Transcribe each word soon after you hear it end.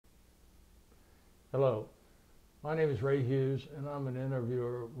Hello, my name is Ray Hughes, and I'm an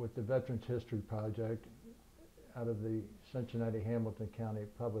interviewer with the Veterans History Project out of the Cincinnati-Hamilton County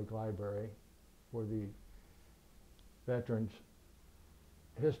Public Library for the Veterans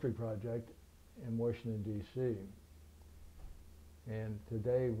History Project in Washington, D.C. And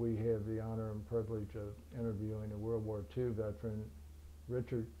today we have the honor and privilege of interviewing a World War II veteran,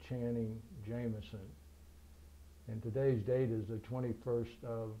 Richard Channing Jamieson. And today's date is the 21st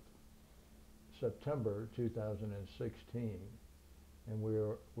of September 2016, and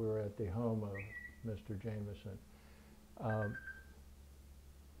we're at the home of Mr. Jamieson.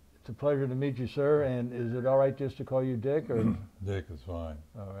 It's a pleasure to meet you, sir. And is it all right just to call you Dick, or Dick is fine.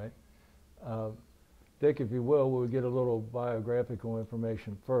 all right? Dick, if you will, we'll get a little biographical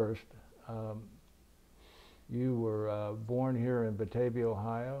information first. You were born here in Batavia,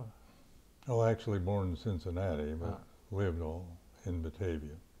 Ohio. Well, actually born in Cincinnati, but lived all in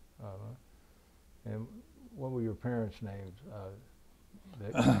Batavia. And what were your parents' names,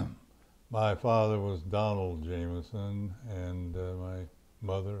 Dick? My father was Donald Jamieson, and my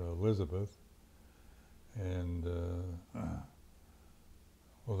mother, Elizabeth. And,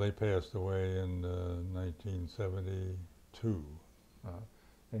 well, they passed away in 1972.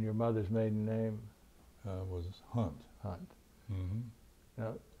 And your mother's maiden name? Was Hunt. Hunt. Mm-hmm.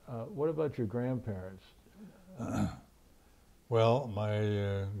 Now, what about your grandparents? Well,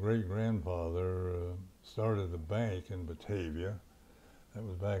 my great-grandfather started a bank in Batavia. That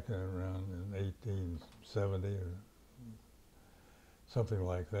was back around in 1870 or something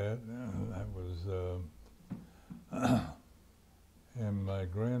like that. That was, and my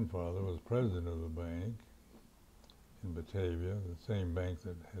grandfather was president of the bank in Batavia, the same bank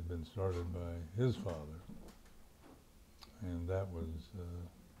that had been started by his father. And that was,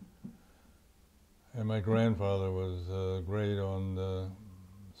 and my grandfather was great on the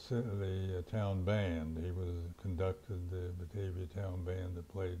town band. He conducted the Batavia town band that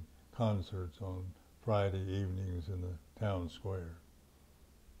played concerts on Friday evenings in the town square.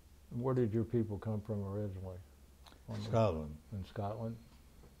 Where did your people come from originally? Scotland. In Scotland?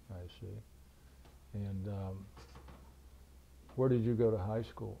 I see. And where did you go to high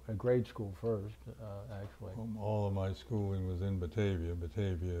school? Grade school first, actually. All of my schooling was in Batavia,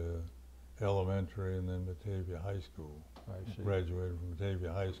 Batavia Elementary and then Batavia High School. I see. Graduated from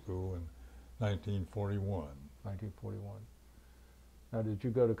Batavia High School in 1941. 1941. Now, did you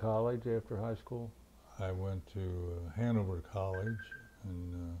go to college after high school? I went to Hanover College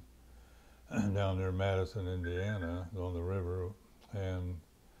and down near Madison, Indiana, on the river, and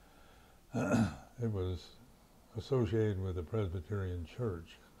it was associated with the Presbyterian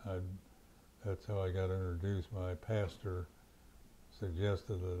Church. That's how I got introduced. My pastor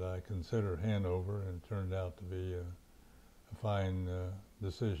suggested that I consider Hanover, and it turned out to be a fine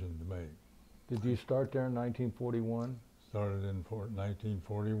decision to make. Did you start there in 1941? Started in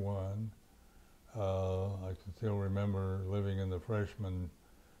 1941. I can still remember living in the freshman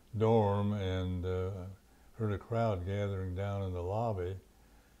dorm and heard a crowd gathering down in the lobby,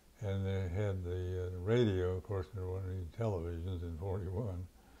 and they had the radio. Of course, there weren't any televisions in 41.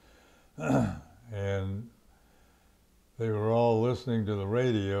 And they were all listening to the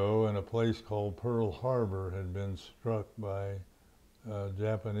radio, and a place called Pearl Harbor had been struck by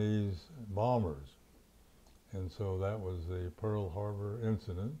Japanese bombers. And so that was the Pearl Harbor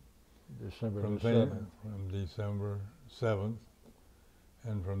incident. December from 7th. From December 7th.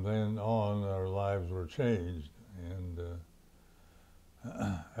 And from then on, our lives were changed. And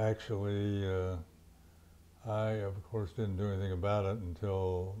actually, I, of course, didn't do anything about it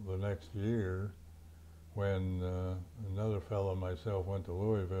until the next year, when another fellow and myself went to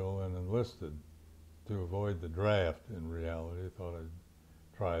Louisville and enlisted to avoid the draft. In reality, thought I'd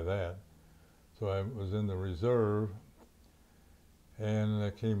try that. So I was in the reserve, and I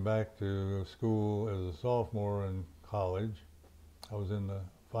came back to school as a sophomore in college. I was in the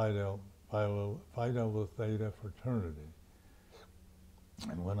Phi Delta Theta fraternity.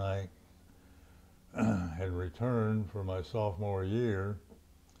 And when I had returned for my sophomore year,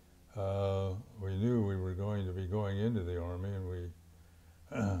 we knew we were going to be going into the Army,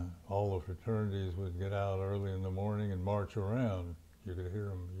 and all the fraternities would get out early in the morning and march around. You could hear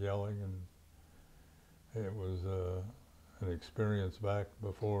them yelling, and it was an experience back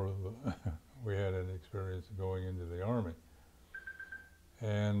before we had an experience going into the Army.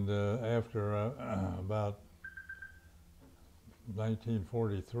 And after about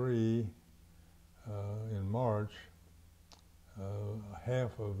 1943, in March,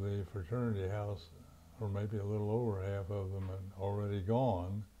 half of the fraternity house, or maybe a little over half of them, had already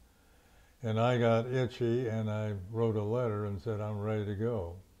gone. And I got itchy, and I wrote a letter and said, I'm ready to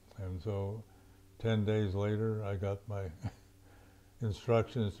go. And so 10 days later, I got my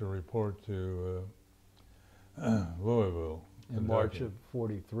instructions to report to Louisville, In March of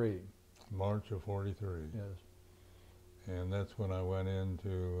 '43. March of '43. Yes. And that's when I went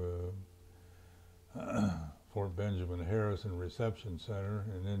into Fort Benjamin Harrison Reception Center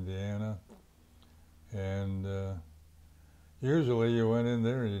in Indiana. And usually you went in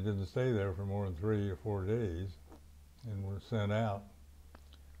there and you didn't stay there for more than 3 or 4 days and were sent out.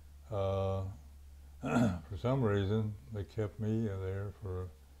 For some reason, they kept me there for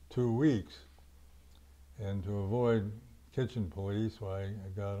 2 weeks. And to avoid kitchen police, I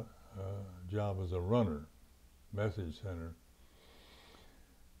got a job as a runner, message center.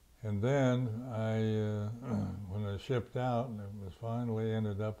 And then when I shipped out, it was finally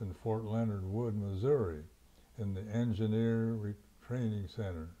ended up in Fort Leonard Wood, Missouri, in the Engineer Training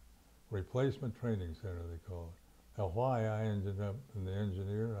Center, Replacement Training Center, they call it. Now, why I ended up in the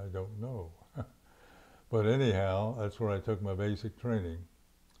Engineer, I don't know. But anyhow, that's where I took my basic training.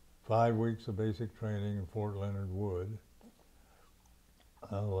 5 weeks of basic training in Fort Leonard Wood.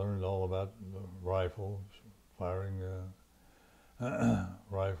 I learned all about the rifle, firing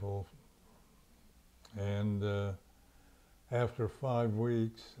rifle. And after 5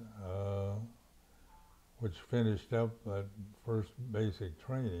 weeks, which finished up that first basic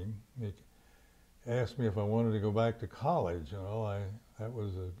training, he asked me if I wanted to go back to college. That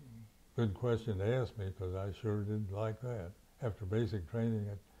was a good question to ask me because I sure did like that. After basic training,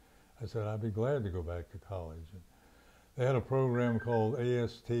 I said I'd be glad to go back to college. And they had a program called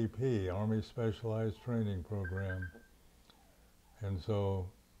ASTP, Army Specialized Training Program. And so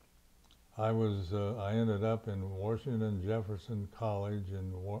I ended up in Washington Jefferson College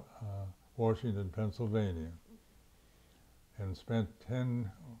in Washington, Pennsylvania, and spent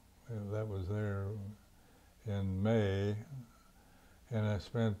that was there in May, and I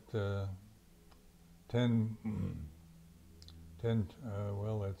spent 10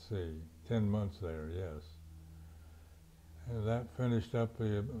 months there, yes. And that finished up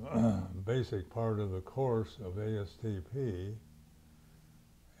the basic part of the course of ASTP,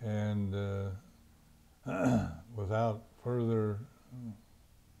 and without further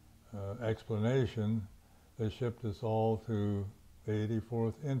explanation, they shipped us all to the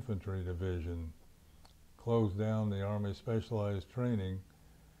 84th Infantry Division, closed down the Army Specialized Training,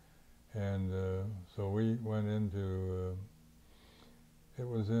 and so we went into, it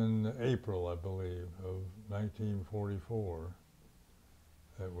was in April, I believe, of 1944,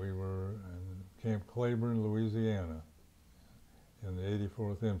 that we were in Camp Claiborne, Louisiana, in the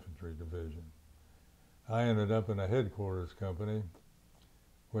 84th Infantry Division. I ended up in a headquarters company,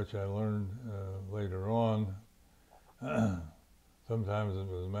 which I learned later on. Sometimes it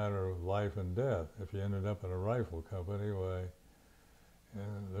was a matter of life and death. If you ended up in a rifle company, why,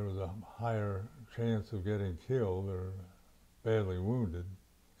 there was a higher chance of getting killed or badly wounded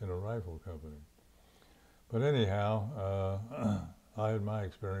in a rifle company. But anyhow, I had my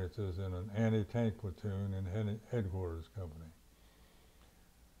experiences in an anti-tank platoon in headquarters company.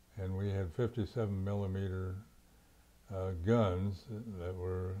 And we had 57 millimeter guns that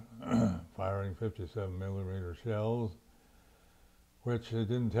were firing 57 millimeter shells, which they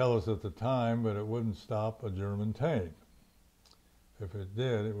didn't tell us at the time, but it wouldn't stop a German tank. If it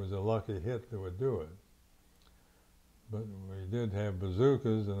did, it was a lucky hit that would do it. But we did have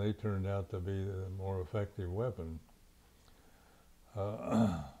bazookas, and they turned out to be the more effective weapon.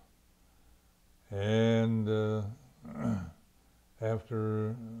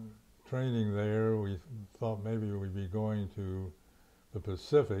 After training there, we thought maybe we'd be going to the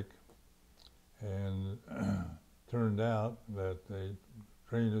Pacific, and turned out that they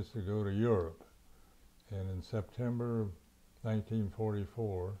trained us to go to Europe. And in September of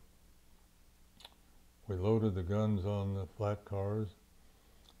 1944, we loaded the guns on the flat cars,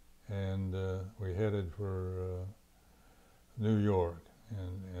 and we headed for New York,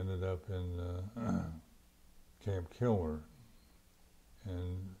 and ended up in Camp Kilmer.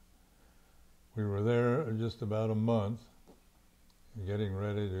 And we were there just about a month, getting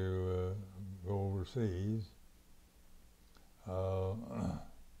ready to go overseas.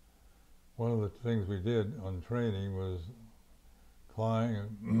 One of the things we did on training was climb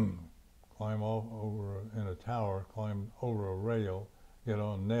off over in a tower, climb over a rail, get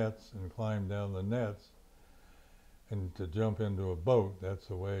on nets, and climb down the nets, and to jump into a boat. That's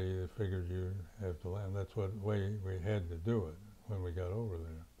the way they figured you have to land. That's what way we had to do it when we got over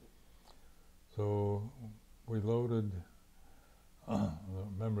there. So we loaded,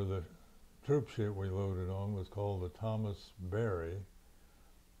 remember the troop ship we loaded on was called the Thomas Berry,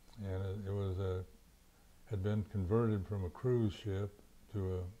 and it was had been converted from a cruise ship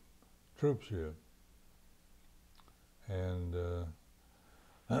to a troop ship. And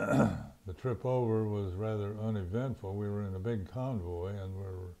the trip over was rather uneventful. We were in a big convoy and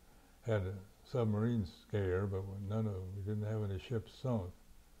had a submarine scare, but we didn't have any ships sunk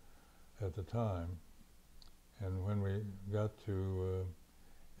at the time. And when we got to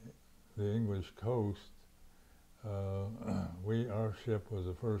the English coast, our ship was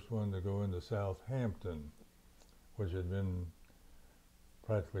the first one to go into Southampton, which had been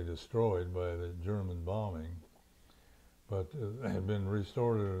practically destroyed by the German bombing, but had been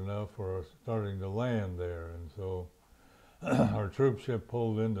restored enough for us starting to land there. And so our troop ship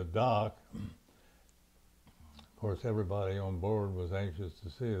pulled into dock. Of course, everybody on board was anxious to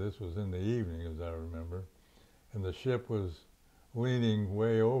see it. This was in the evening, as I remember, and the ship was leaning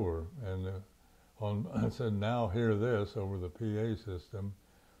way over, and I said, "Now hear this," over the PA system.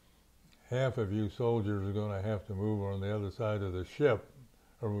 "Half of you soldiers are going to have to move on the other side of the ship,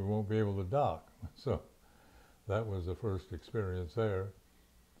 or we won't be able to dock." So that was the first experience there.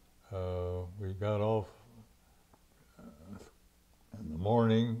 We got off in the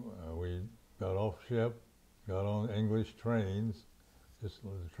morning. We got off ship, got on English trains. The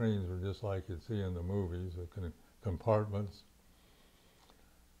trains were just like you'd see in the movies, the compartments.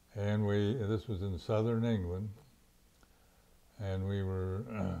 And this was in southern England, and we were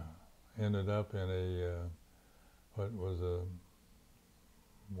ended up in what was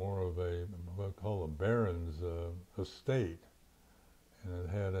more of what called a baron's estate, and it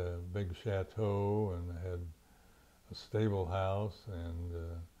had a big chateau and it had a stable house, and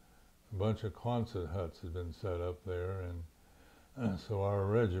a bunch of Quonset huts had been set up there, and so our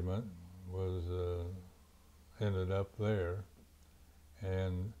regiment was ended up there,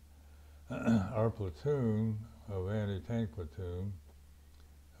 and our platoon of anti-tank platoon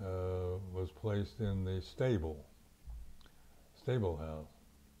was placed in the stable house.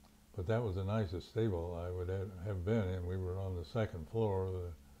 But that was the nicest stable I would have been in. We were on the second floor.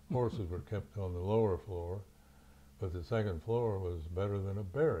 The horses were kept on the lower floor, but the second floor was better than a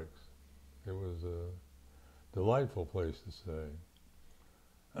barracks. It was a delightful place to stay.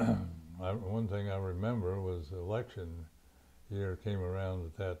 One thing I remember was election year came around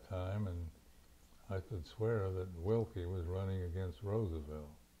at that time, and I could swear that Wilkie was running against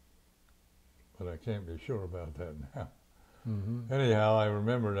Roosevelt, but I can't be sure about that now. Mm-hmm. Anyhow, I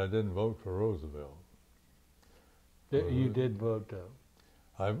remembered I didn't vote for Roosevelt. You did vote, though?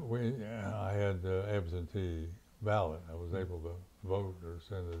 I had absentee ballot. I was able to vote or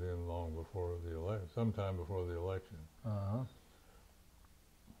send it in long before the election, sometime before the election. Uh-huh.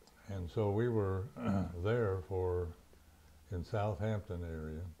 And so we were there in Southampton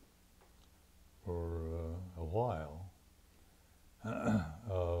area for a while.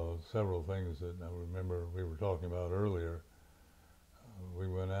 Several things that I remember we were talking about earlier. We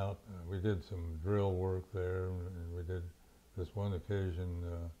went out, we did some drill work there, and we did this one occasion,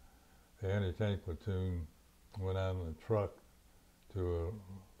 the anti-tank platoon went out in a truck to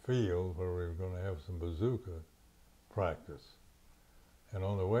a field where we were going to have some bazooka practice. And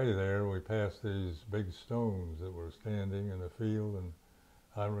on the way there, we passed these big stones that were standing in the field, and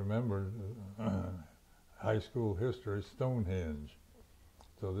I remembered high school history, Stonehenge.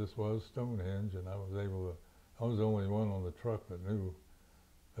 So this was Stonehenge, and I was the only one on the truck that knew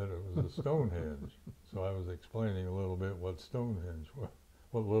that it was a Stonehenge. So I was explaining a little bit what Stonehenge was,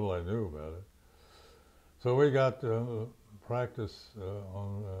 what little I knew about it. So we got practice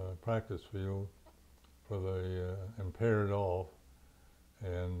on practice field for the and paired off,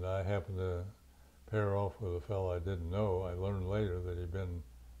 and I happened to pair off with a fellow I didn't know. I learned later that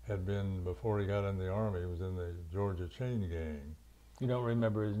had been before he got in the Army. He was in the Georgia Chain Gang. You don't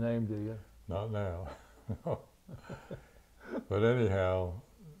remember his name, do you? Not now. But anyhow,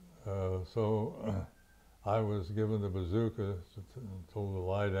 I was given the bazooka, told to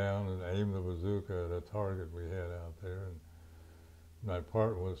lie down and aim the bazooka at a target we had out there. And my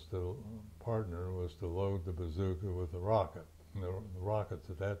partner was to load the bazooka with the rocket. And the rockets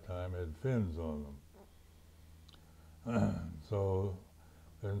at that time had fins on them. So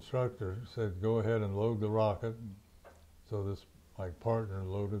the instructor said, "Go ahead and load the rocket." So my partner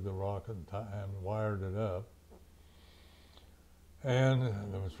loaded the rocket and wired it up. And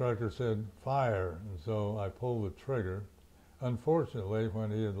the instructor said, "Fire." And so I pulled the trigger. Unfortunately, when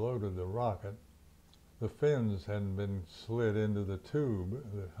he had loaded the rocket, the fins hadn't been slid into the tube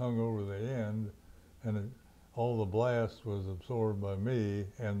that hung over the end, and all the blast was absorbed by me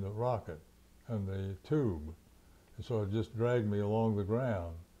and the rocket and the tube. And so it just dragged me along the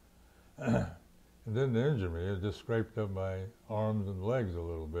ground. It didn't injure me, it just scraped up my arms and legs a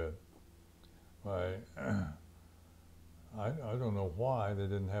little bit. My I don't know why they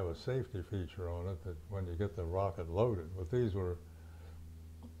didn't have a safety feature on it that when you get the rocket loaded, but these were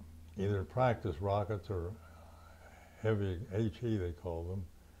either practice rockets or heavy HE they called them,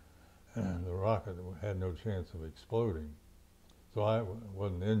 and the rocket had no chance of exploding. So I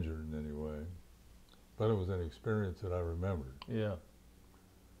wasn't injured in any way, but it was an experience that I remembered. Yeah.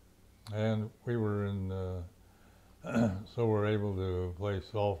 And we were in, so we're able to play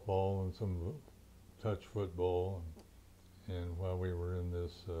softball and some touch football. And while we were in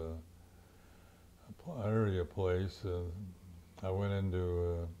this area place, I went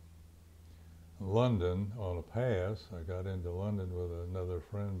into London on a pass. I got into London with another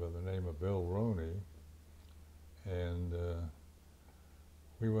friend by the name of Bill Roney, and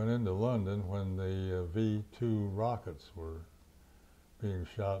we went into London when the V-2 rockets were being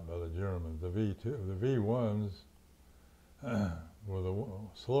shot by the Germans. The V-1s were the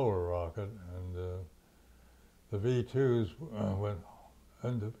slower rocket, and the V-2s went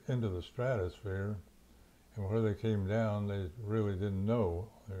into the stratosphere, and where they came down, they really didn't know.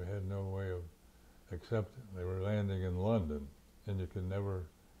 They had no way of accepting. They were landing in London, and you could never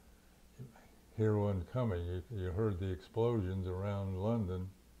hear one coming. You heard the explosions around London,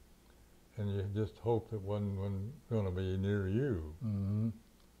 and you just hoped that one wasn't going to be near you. Mm-hmm.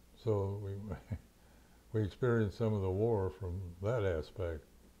 So we experienced some of the war from that aspect,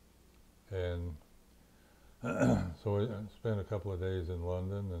 and so I spent a couple of days in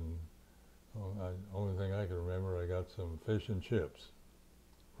London, and only thing I can remember, I got some fish and chips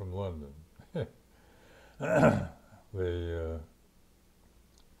from London. The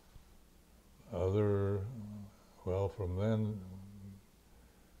from then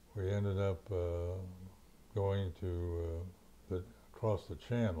we ended up going to across the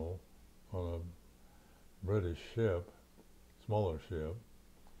channel on a British ship, smaller ship,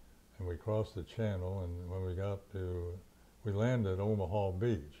 and we crossed the channel, and when we landed at Omaha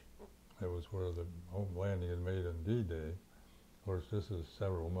Beach. It was where the home landing had made on D-Day. Of course, this is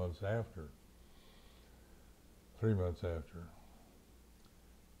several months after, 3 months after.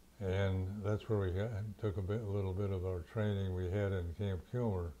 And that's where we took a little bit of our training we had in Camp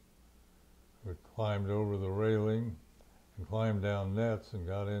Kilmer. We climbed over the railing and climbed down nets and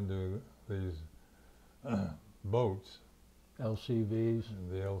got into these boats. LCVs. And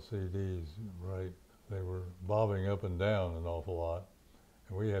the LCDs, right. They were bobbing up and down an awful lot.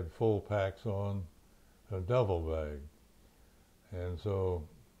 And we had full packs on, a duffel bag. And so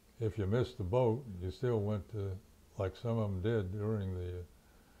if you missed the boat, you still went to, like some of them did during the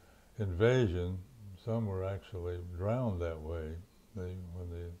invasion. Some were actually drowned that way. When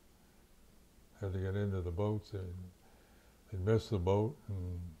they had to get into the boats, they'd miss the boat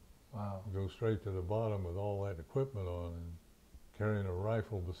and wow. go straight to the bottom with all that equipment on and carrying a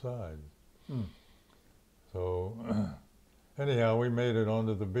rifle besides. Hmm. So anyhow, we made it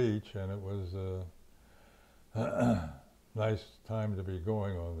onto the beach, and it was a nice time to be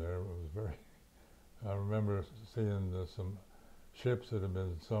going on there. It was very, I remember seeing some ships that had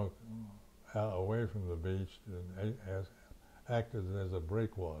been sunk out away from the beach and acted as a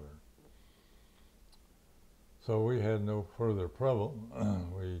breakwater. So we had no further trouble.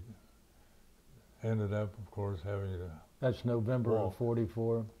 We ended up, of course, having to That's November walk. of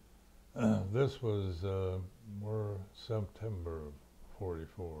 44? This was more September of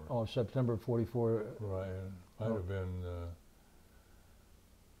 44. Oh, September of 44. Right, might have been,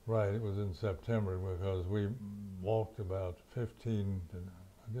 right, it was in September because we walked about 15,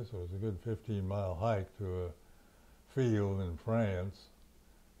 I guess it was a good 15-mile hike to a field in France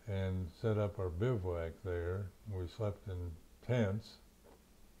and set up our bivouac there. We slept in tents,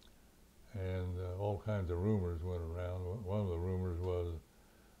 and all kinds of rumors went around. One of the rumors was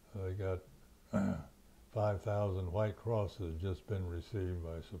they got 5,000 White Crosses just been received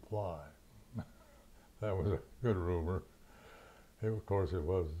by supply. That was a good rumor. Of course, it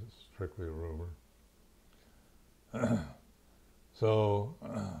was strictly a rumor. So,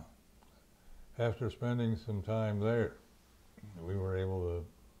 after spending some time there, we were able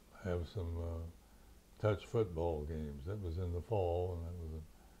to have some touch football games. That was in the fall, and that was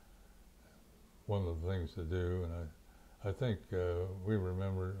one of the things to do. And I think we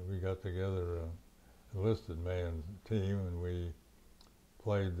remember we got together an enlisted man's team, and we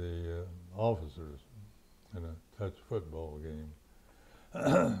played the officers in a touch football game.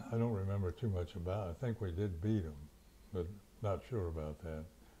 I don't remember too much about it. I think we did beat them, but not sure about that.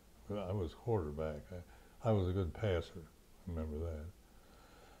 But I was quarterback. I was a good passer, remember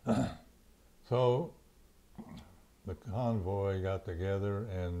that. So the convoy got together,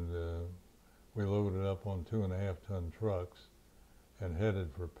 and we loaded up on 2.5-ton trucks and headed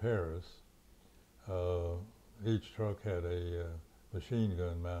for Paris. each truck had a machine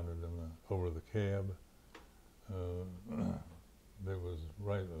gun mounted over the cab. It was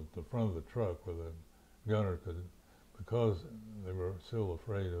right at the front of the truck where the gunner could, because they were still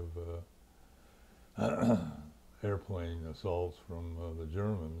afraid of airplane assaults from the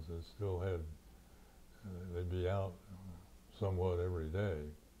Germans. They still had, they'd be out somewhat every day.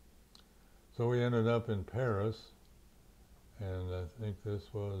 So we ended up in Paris, and I think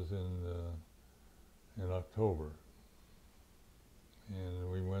this was in October.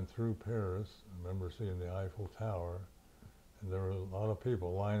 And we went through Paris. I remember seeing the Eiffel Tower, and there were a lot of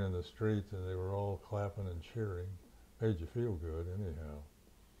people lining the streets, and they were all clapping and cheering. Made you feel good, anyhow.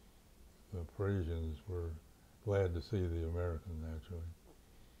 The Parisians were glad to see the American, naturally.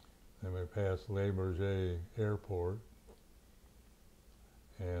 Then we passed Le Bourget Airport,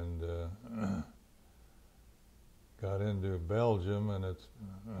 and got into Belgium, and it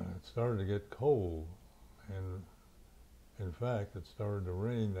started to get cold. And in fact, it started to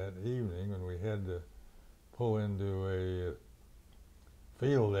rain that evening, and we had to pull into a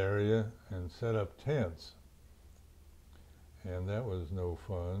field area and set up tents. And that was no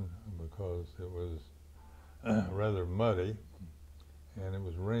fun because it was rather muddy, and it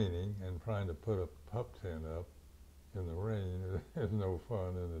was raining, and trying to put a pup tent up in the rain is no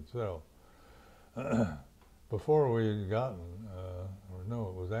fun in itself. Before we had gotten, or no,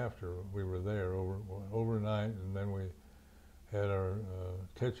 it was after we were there overnight, and then we had our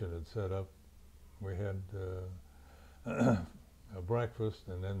kitchen had set up. We had a breakfast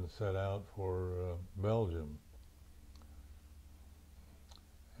and then set out for Belgium.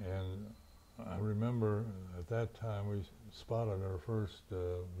 And I remember at that time we spotted our first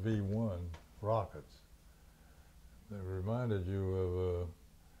V1 rockets. They reminded you of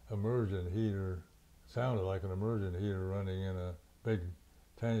a immersion heater, sounded like an immersion heater running in a big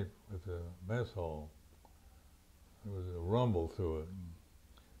tank with a mess hall. There was a rumble to it.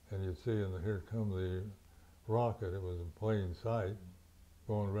 And you'd see, and here come the rocket. It was in plain sight,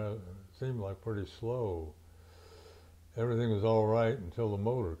 going around, it seemed like pretty slow. Everything was all right until the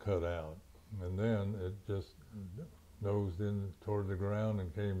motor cut out. And then it just nosed in toward the ground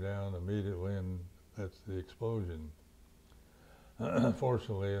and came down immediately, and that's the explosion.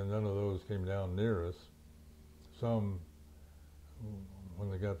 Fortunately, none of those came down near us. Some, when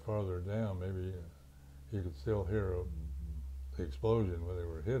they got farther down, maybe you could still hear the explosion when they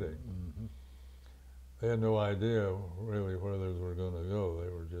were hitting. Mm-hmm. They had no idea really where those were going to go. They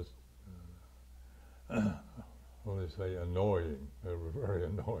were just, what do they say, annoying. They were very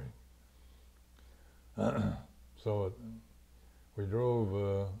annoying. So we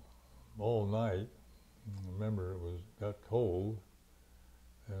drove all night. Remember, it got cold,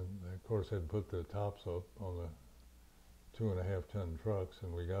 and they, of course, had put the tops up on the 2.5-ton trucks,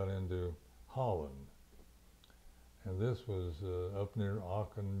 and we got into Holland. And this was up near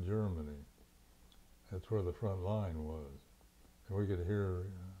Aachen, Germany. That's where the front line was. And we could hear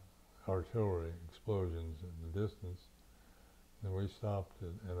artillery explosions in the distance. And we stopped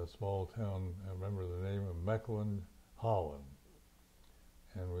in a small town, I remember the name of Mechelen, Holland.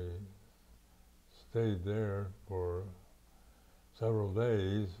 And we stayed there for several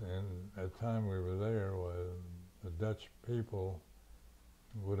days, and at the time we were there, the Dutch people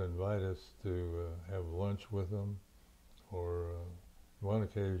would invite us to have lunch with them, or one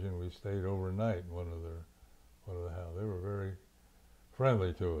occasion we stayed overnight in one of the houses. They were very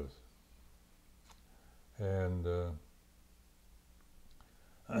friendly to us. And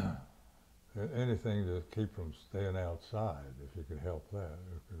anything to keep from staying outside, if you could help that,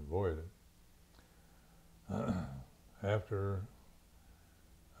 or could avoid it. After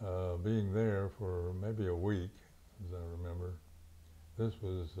being there for maybe a week, as I remember, this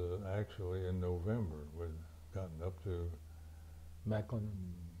was actually in November. We'd gotten up to Mechelen.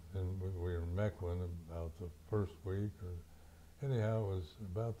 And we were in Mechelen about the first week, or anyhow, it was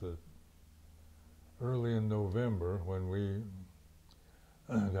about the early in November when we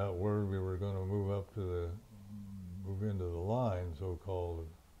got word we were going to move into the line, so-called.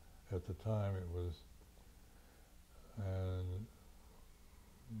 At the time it was, and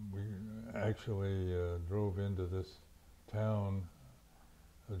we actually drove into this town,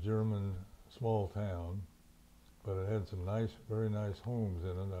 a German small town, but it had some nice, very nice homes in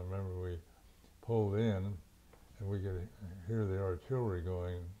it. I remember we pulled in, and we could hear the artillery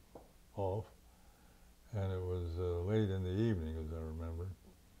going off, and it was late in the evening, as I remember.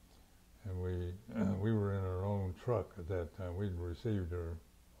 And we were in our own truck at that time. We'd received our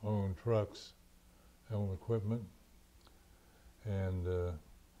own trucks, own equipment, and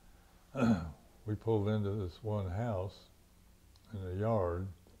we pulled into this one house in a yard,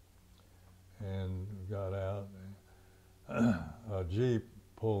 and got out. A Jeep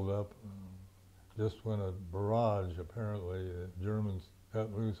pulled up just when a barrage, apparently, the Germans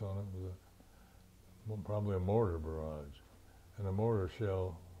got loose on it. It was probably a mortar barrage. And a mortar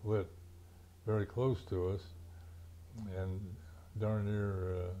shell lit very close to us, and darn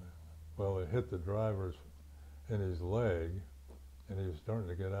near, well, it hit the driver's in his leg, and he was starting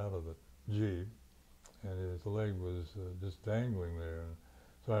to get out of the Jeep, and his leg was just dangling there.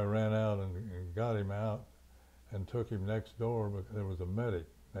 So I ran out and got him out and took him next door, but there was a medic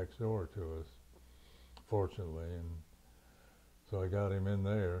next door to us, fortunately, and so I got him in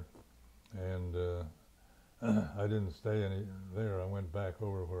there, and I didn't stay there. I went back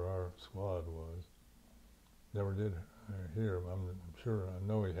over where our squad was. Never did hear him. I'm sure, I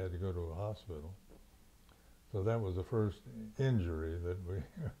know he had to go to a hospital. So that was the first injury that we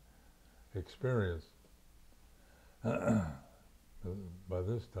experienced. By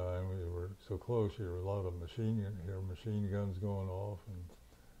this time, we were so close. There were a lot of machine guns going off, and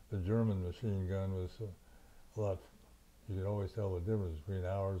the German machine gun was a lot. You could always tell the difference between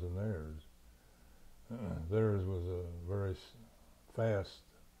ours and theirs. Theirs was a very fast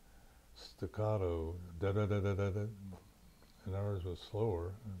staccato, da da da da da da, and ours was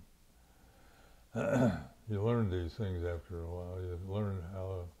slower. You learn these things after a while. You learn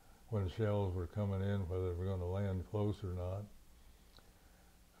how when shells were coming in, whether they were going to land close or not.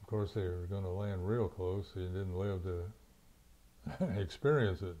 Of course, they were going to land real close, so you didn't live to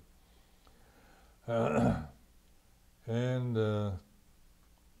experience it.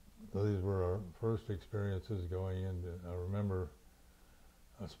 These were our first experiences going into. I remember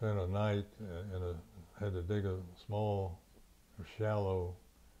I spent a night had to dig a small or shallow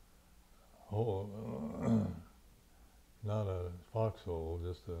hole, not a foxhole,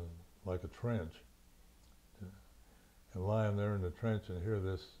 just like a trench, and lying there in the trench and hear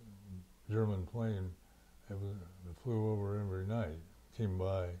this German plane. It flew over every night, came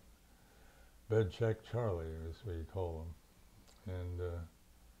by. Bed check Charlie, as we call them, and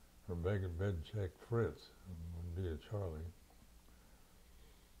or bed check Fritz would be a Charlie.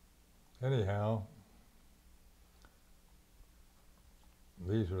 Anyhow,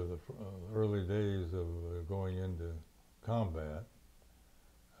 these are the early days of going into combat.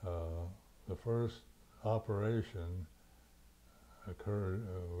 The first operation occurred,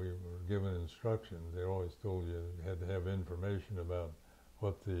 we were given instructions. They always told you had to have information about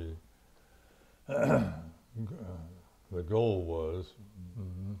what the goal was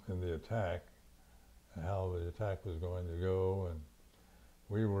in the attack, and how the attack was going to go, and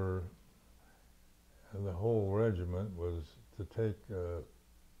we were, and the whole regiment was to take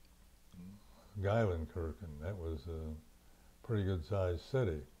Geilenkirchen. That was a pretty good sized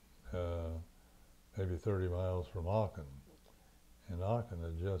city, maybe 30 miles from Aachen. And Aachen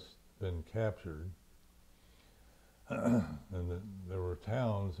had just been captured. And there were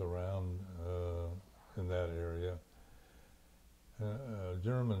towns around in that area.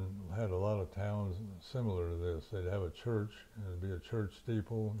 German had a lot of towns similar to this. They'd have a church, and it'd be a church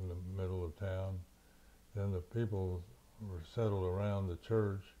steeple in the middle of town. Then the people were settled around the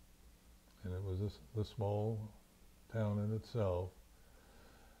church, and it was the small town in itself.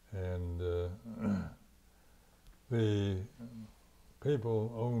 And the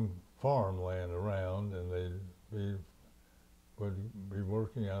people owned farmland around, and they would be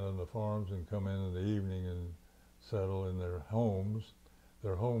working out on the farms and come in the evening and settle in their homes.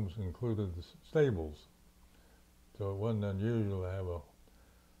 Their homes included the stables, so it wasn't unusual to have a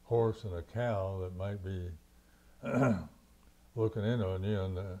horse and a cow that might be looking in on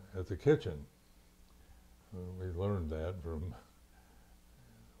you at the kitchen. We learned that from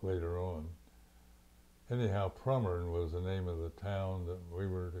later on. Anyhow, Prummern was the name of the town that we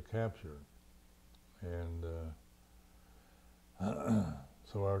were to capture. And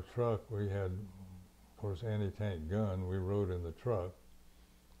so our truck, we had, of course, anti-tank gun. We rode in the truck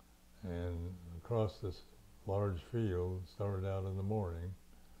and across this large field, started out in the morning.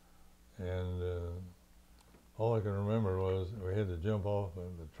 And all I can remember was we had to jump off,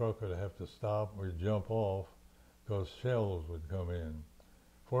 and the truck would have to stop. We'd jump off because shells would come in.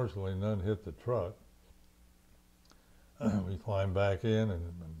 Fortunately, none hit the truck. We climbed back in and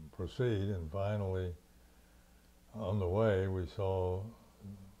proceed, and finally, on the way, we saw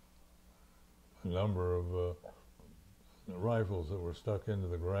a number of rifles that were stuck into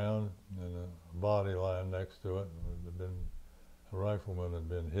the ground, and a body lying next to it. A rifleman had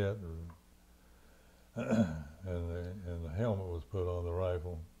been hit, and the helmet was put on the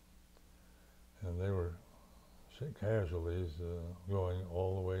rifle, and they were casualties going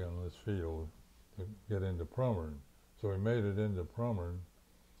all the way on this field to get into Prummern. So we made it into Prummern,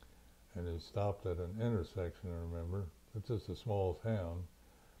 and he stopped at an intersection, I remember. It's just a small town,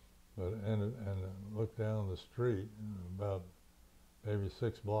 but and looked down the street, about maybe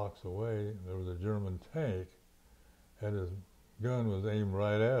 6 blocks away, there was a German tank, and his gun was aimed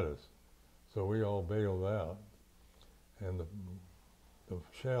right at us. So we all bailed out, and the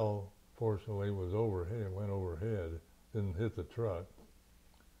shell, fortunately, was overhead. It went overhead, didn't hit the truck,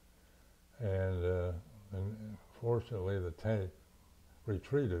 and fortunately the tank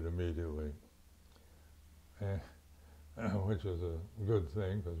retreated immediately, and, which was a good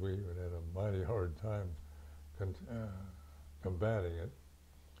thing because we had a mighty hard time combating it.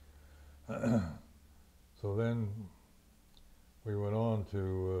 So then we went on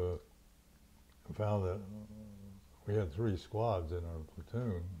to found that we had 3 squads in our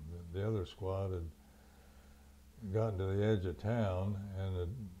platoon. The other squad had gotten to the edge of town, and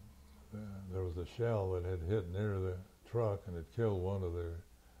there was a shell that had hit near the truck and it killed one of the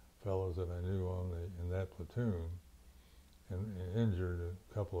fellows that I knew in that platoon, and injured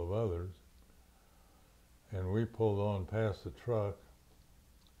a couple of others. And we pulled on past the truck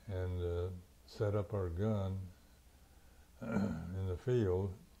and set up our gun in the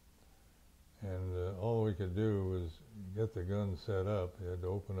field, and all we could do was get the gun set up. You had to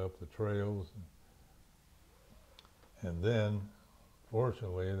open up the trails, and then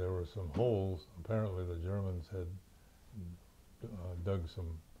fortunately there were some holes. Apparently the Germans had dug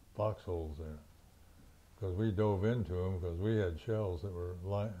some foxholes there, because we dove into them because we had shells that were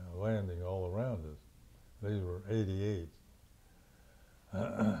landing all around us. These were 88s,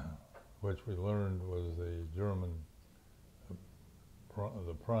 which we learned was the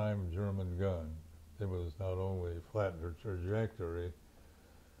prime German gun. It was not only flat trajectory,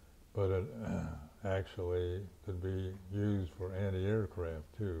 but it actually could be used for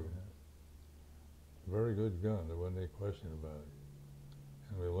anti-aircraft too. Very good gun, there wasn't any question about it.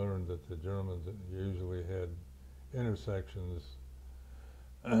 And we learned that the Germans usually had intersections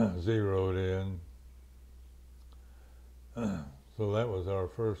zeroed in. So that was our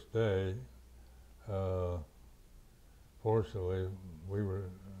first day. Fortunately, we were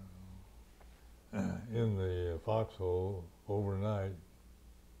in the foxhole overnight,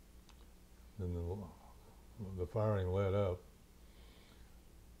 and the firing let up.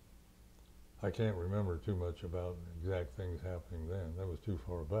 I can't remember too much about exact things happening then. That was too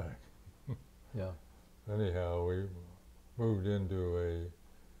far back. Yeah. Anyhow, we moved into a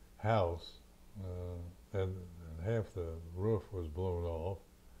house, and half the roof was blown off,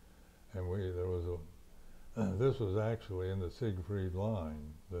 and there was this was actually in the Siegfried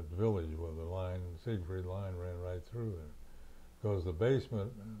line. The village was the line. The Siegfried line ran right through there, because the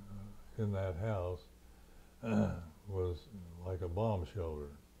basement in that house was like a bomb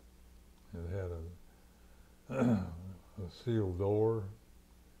shelter. It had a sealed door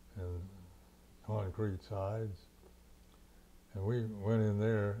and concrete sides. And we went in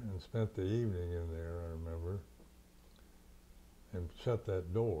there and spent the evening in there, I remember, and shut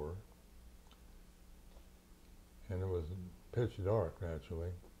that door. And it was pitch dark,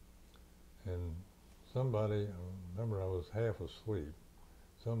 naturally. And somebody, I remember I was half asleep,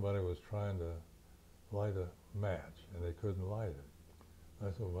 somebody was trying to light a match, and they couldn't light it. I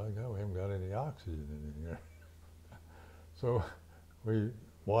said, well, my God, we haven't got any oxygen in here. So we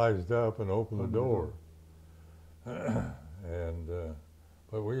wised up and opened the door. And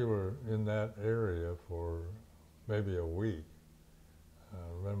but we were in that area for maybe a week. I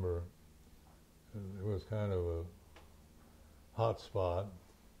remember it was kind of a hot spot.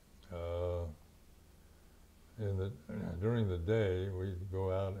 During the day, we'd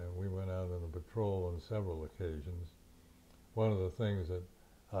go out, and we went out on a patrol on several occasions. One of the things that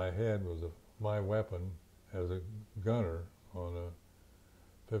I had was my weapon as a gunner on a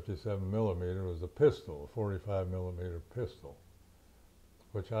 57 millimeter was a pistol, a 45 millimeter pistol,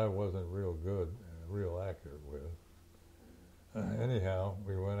 which I wasn't real good, real accurate with. Anyhow,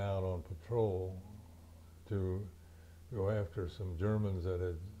 we went out on patrol to go after some Germans that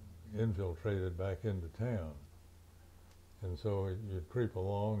had infiltrated back into town. And so you'd creep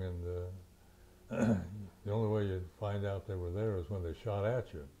along, and the only way you'd find out they were there was when they shot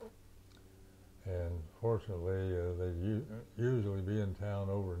at you. And fortunately, they'd usually be in town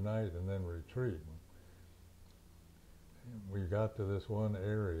overnight and then retreat. We got to this one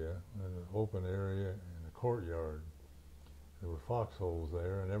area, an open area in a courtyard. There were foxholes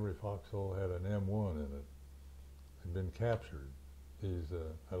there, and every foxhole had an M1 in it. Had been captured.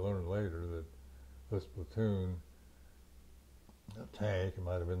 I learned later that this platoon, a tank, it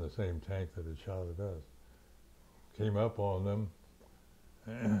might have been the same tank that had shot at us, came up on them,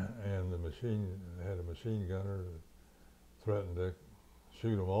 and had a machine gunner that threatened to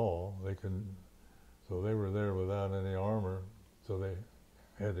shoot them all. They couldn't, so they were there without any armor, so they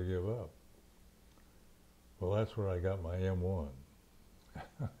had to give up. Well, that's where I got my M1.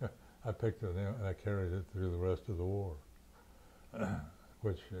 I picked it and I carried it through the rest of the war,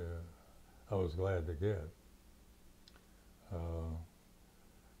 which I was glad to get.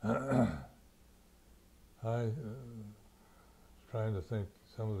 I trying to think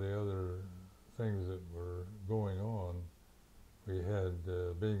some of the other things that were going on. We had,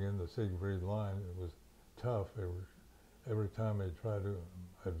 being in the Siegfried line, it was tough. Every time they tried to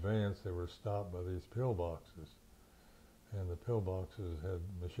advance, they were stopped by these pillboxes. And the pillboxes had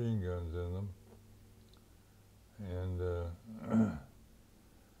machine guns in them. And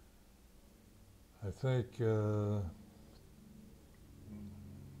I think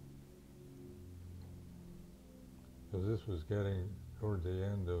because this was getting toward the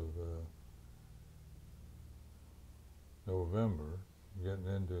end of November, getting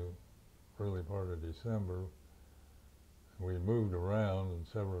into early part of December. We moved around in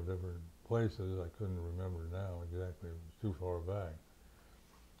several different places. I couldn't remember now exactly, it was too far back.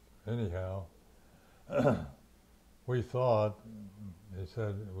 Anyhow, we thought, they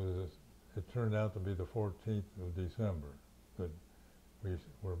said it turned out to be the 14th of December, but we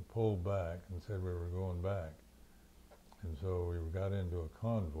were pulled back and said we were going back. And so we got into a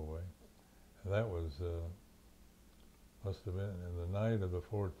convoy, and that was, must have been in the night of the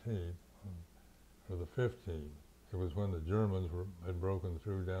 14th, or the 15th. It was when the Germans had broken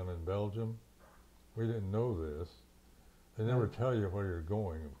through down in Belgium. We didn't know this. They never tell you where you're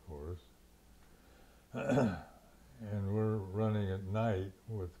going, of course. And we're running at night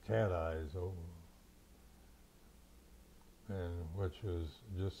with cat eyes over, and which was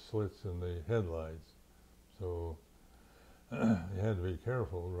just slits in the headlights. So you had to be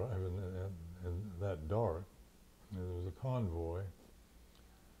careful driving in that dark. And it was a convoy.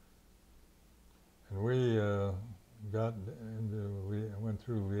 And we went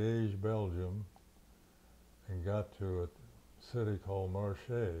through Liège, Belgium, and got to a city called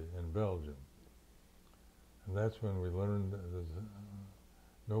Marseille in Belgium. And that's when we learned that there's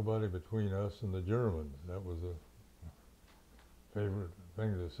nobody between us and the Germans. That was a favorite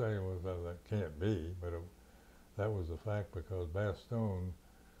thing to say, was that can't be, but that was a fact, because Bastogne,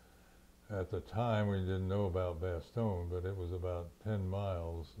 at the time we didn't know about Bastogne, but it was about 10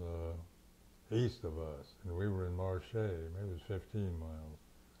 miles east of us, and we were in Marseille, maybe it was 15 miles.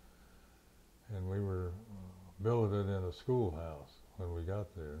 And we were billeted in a schoolhouse when we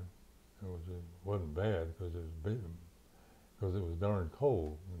got there. It wasn't bad, because it was darn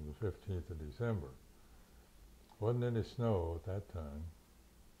cold on the 15th of December. Wasn't any snow at that time.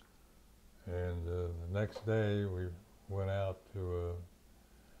 And the next day we went out to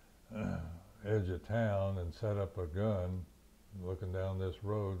edge of town and set up a gun, looking down this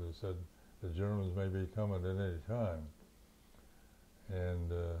road, and said the Germans may be coming at any time.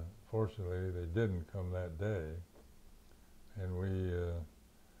 And fortunately they didn't come that day. And we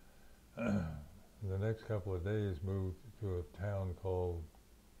the next couple of days moved to a town called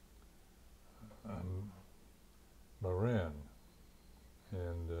Marin.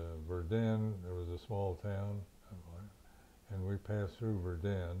 And Verdun, there was a small town, and we passed through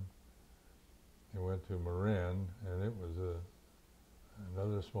Verdun and went to Marin, and it was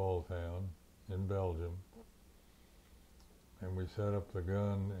another small town in Belgium. And we set up the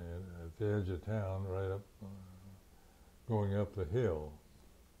gun at the edge of town, right up, going up the hill.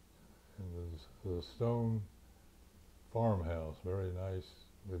 And there's a stone farmhouse, very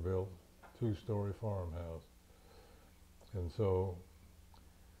nicely built, two-story farmhouse. And so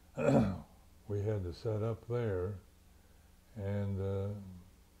we had to set up there, and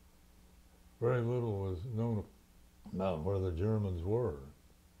very little was known about where the Germans were.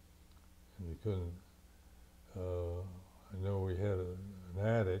 And you couldn't, I know we had an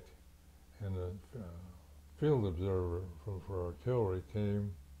attic, and the field observer for artillery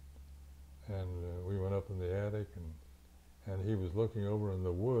came, and we went up in the attic, and he was looking over in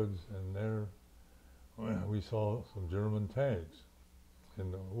the woods, and there we saw some German tanks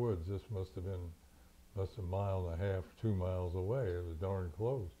in the woods. This must have been a mile and a half, 2 miles away. It was darn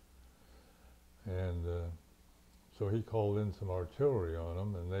close. And so he called in some artillery on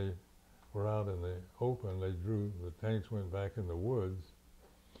them, and they were out in the open. They drew, the tanks went back in the woods.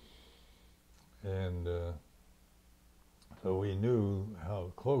 And so we knew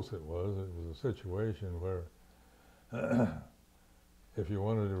how close it was. It was a situation where if you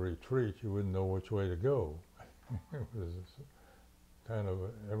wanted to retreat, you wouldn't know which way to go. It was kind of,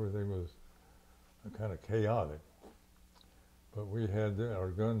 everything was kind of chaotic. But we had our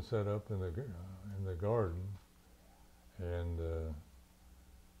gun set up in the garden, and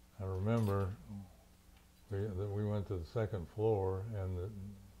I remember that we went to the second floor, and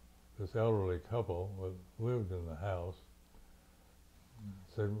this elderly couple lived in the house.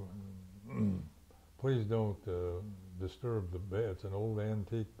 Said, please don't disturb the bed. It's an old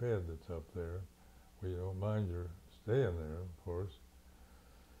antique bed that's up there. We don't mind your staying there, of course.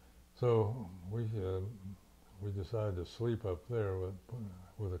 So we decided to sleep up there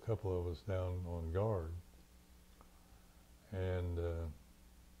with a couple of us down on guard. And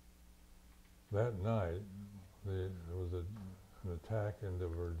that night, there was an attack into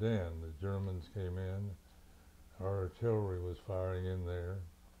Verdun. The Germans came in. Our artillery was firing in there.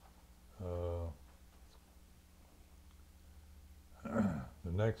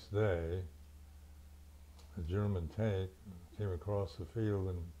 The next day, a German tank came across the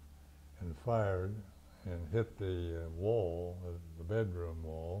field and fired and hit the wall, the bedroom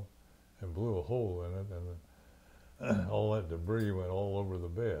wall, and blew a hole in it, and all that debris went all over the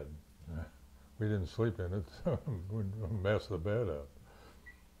bed. We didn't sleep in it, so we messed the bed up.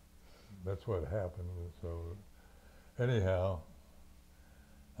 That's what happened. So anyhow,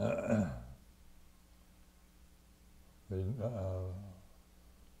 I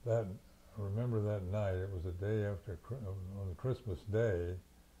remember that night. It was a day after on Christmas Day.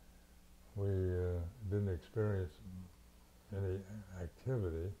 We didn't experience any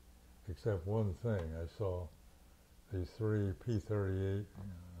activity except one thing. I saw these 3 P-38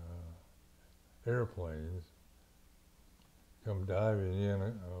 airplanes come diving in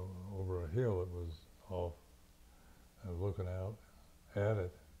over a hill that was off. I was looking out at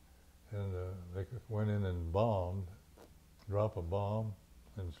it, and they went in and bombed, dropped a bomb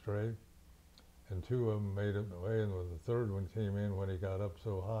and straight, and 2 of them made it away, and the third one came in. When he got up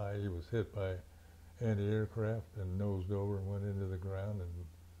so high, he was hit by anti-aircraft and nosed over and went into the ground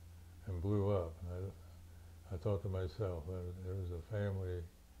and blew up. And I thought to myself, there's a family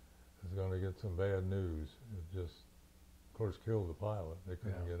that's going to get some bad news. It just, of course, killed the pilot. They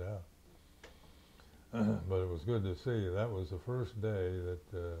couldn't get out. But it was good to see. That was the first day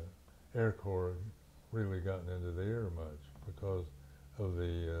that Air Corps really gotten into the air much because of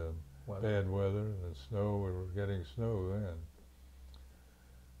the bad weather and snow. We were getting snow then.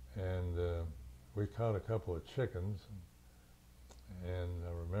 And we caught a couple of chickens, and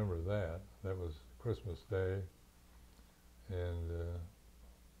I remember that. That was Christmas Day, and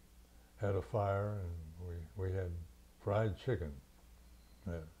had a fire, and we had fried chicken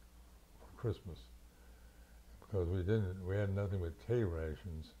for Christmas, because we had nothing but K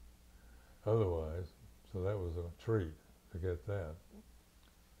rations otherwise, so that was a treat to get that.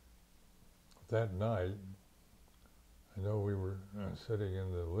 That night, I know we were sitting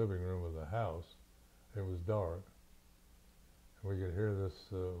in the living room of the house. It was dark, and we could hear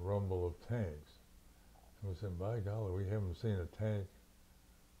this rumble of tanks. And we said, by golly, we haven't seen a tank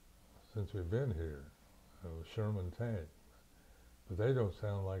since we've been here, a Sherman tank. But they don't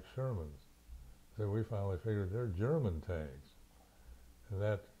sound like Shermans. So we finally figured they're German tanks. And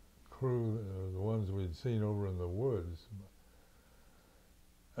that crew, the ones we'd seen over in the woods,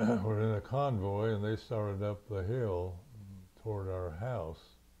 were in a convoy, and they started up the hill toward our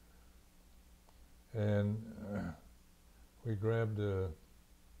house. And we grabbed a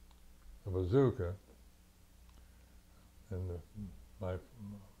bazooka, and my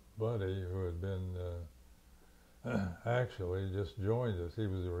buddy, who had been actually just joined us, he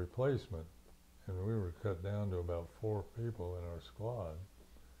was a replacement, and we were cut down to about 4 people in our squad.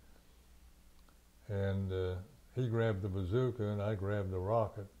 And he grabbed the bazooka, and I grabbed the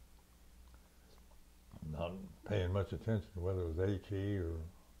rocket, not paying much attention to whether it was HE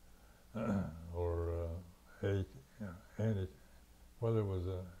or whether it was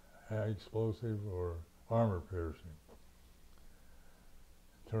a high explosive or armor piercing.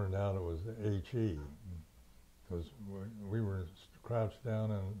 It turned out it was HE, because we were crouched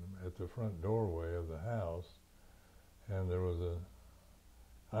down at the front doorway of the house, and there was a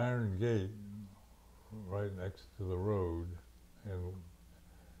iron gate right next to the road, and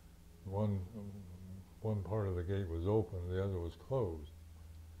one part of the gate was open, the other was closed.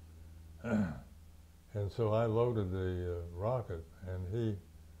 And so I loaded the rocket, and he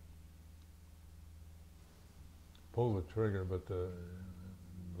pulled the trigger, but it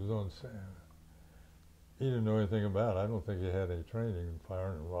was on sand. He didn't know anything about it. I don't think he had any training in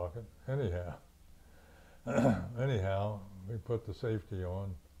firing a rocket. Anyhow, we put the safety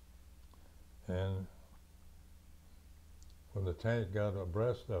on, and when the tank got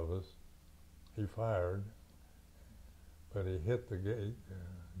abreast of us, he fired, but he hit the gate,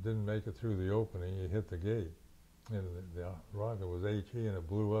 didn't make it through the opening. He hit the gate, and the rocket was HE, and it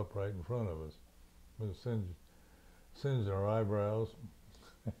blew up right in front of us. It singed our eyebrows.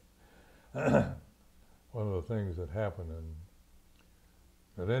 one of the things that happened.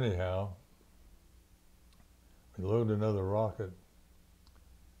 But anyhow, we loaded another rocket,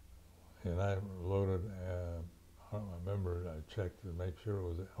 and I loaded, I remember I checked to make sure it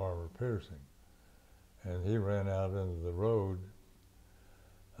was armor piercing. And he ran out into the road,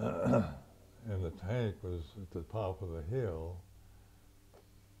 and the tank was at the top of the hill,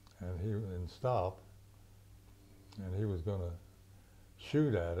 and he stopped, and he was going to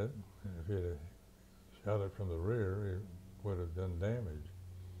shoot at it. And if he had shot it from the rear, he would have done damage.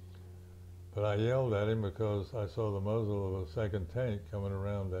 But I yelled at him because I saw the muzzle of a second tank coming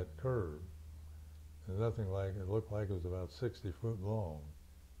around that curve. And nothing like it looked like it was about 60 foot long.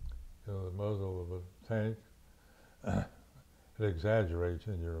 You know, the muzzle of a tank, it exaggerates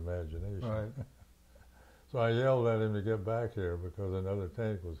in your imagination. Right. So I yelled at him to get back here because another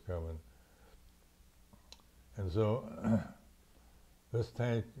tank was coming. And so this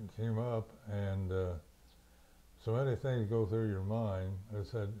tank came up, and so many things go through your mind. I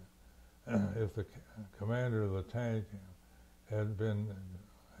said, if the commander of the tank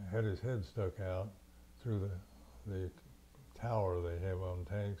had his head stuck out through the tower they have on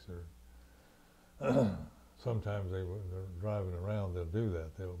tanks, or sometimes they're driving around, they'll do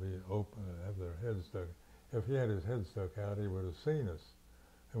that. They'll be open and have their head stuck. If he had his head stuck out, he would have seen us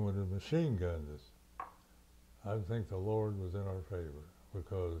and would have machine gunned us. I think the Lord was in our favor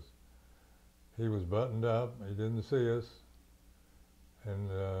because he was buttoned up, he didn't see us, and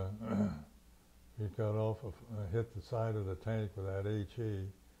he got off, hit the side of the tank with that HE,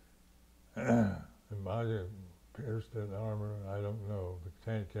 and might have pierced that armor, I don't know. The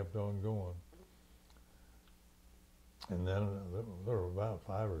tank kept on going. And then there were about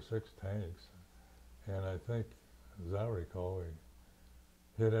 5 or 6 tanks, and I think, as I recall,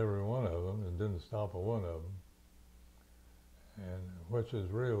 he hit every one of them and didn't stop a one of them, and which is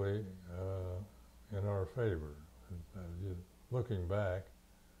really in our favor, looking back,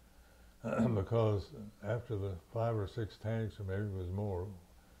 because after the 5 or 6 tanks, or maybe it was more,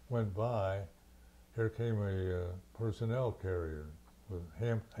 went by, here came a personnel carrier with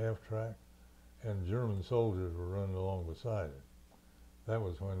half-track, and German soldiers were running along beside it. That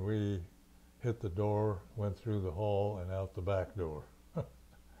was when we hit the door, went through the hall, and out the back door.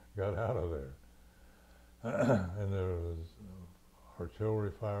 Got out of there. And there was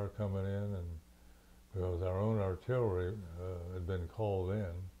artillery fire coming in, and because our own artillery had been called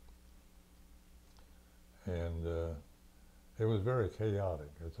in, and it was very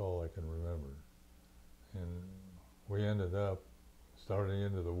chaotic. That's all I can remember. And we ended up starting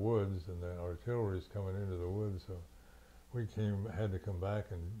into the woods, and the artillery's coming into the woods, so we had to come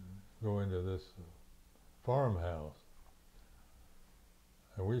back and go into this farmhouse.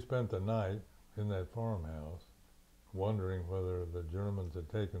 And we spent the night in that farmhouse wondering whether the Germans had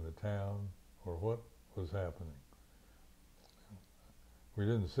taken the town or what was happening. We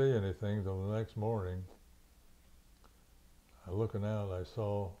didn't see anything until the next morning. Looking out, I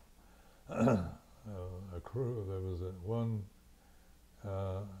saw a crew. There was one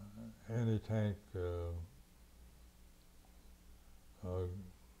anti-tank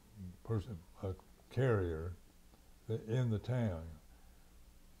a carrier in the town,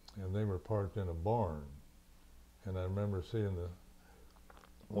 and they were parked in a barn. And I remember seeing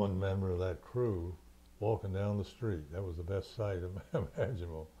one member of that crew walking down the street. That was the best sight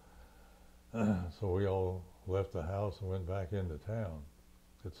imaginable. So we all left the house and went back into town.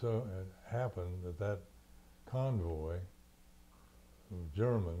 It happened that convoy of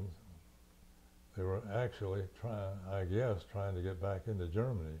Germans, they were actually trying to get back into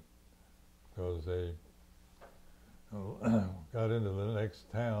Germany, because they got into the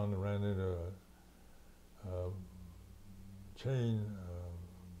next town and ran into a chain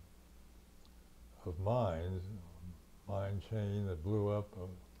of mines, mine chain that blew up,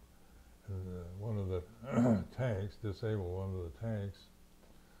 and one of the tanks, disabled one of the tanks,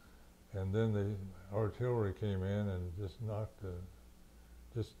 and then the artillery came in and just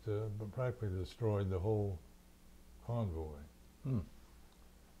practically destroyed the whole convoy.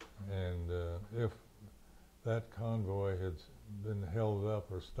 And if that convoy had been held up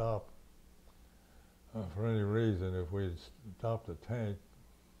or stopped for any reason, if we had stopped the tank,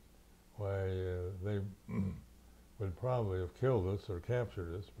 why they would probably have killed us or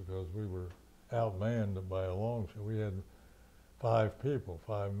captured us, because we were outmanned by a long shot. We had 5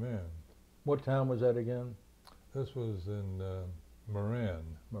 men. What town was that again? This was in Marin,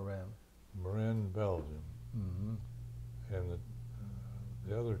 Belgium. Mm-hmm. And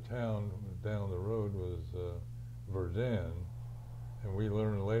the other town down the road was Verdun, and we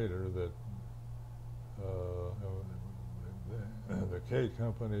learned later that the K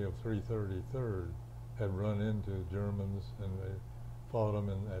Company of 333rd had run into Germans, and they fought them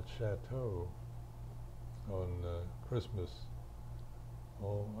in that chateau on Christmas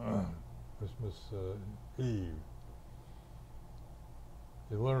Eve.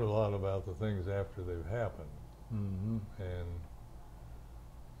 You learn a lot about the things after they've happened. Mm-hmm. And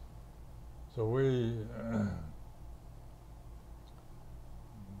so we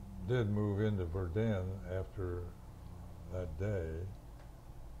did move into Verdun after that day,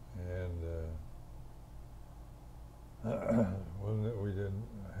 and when we didn't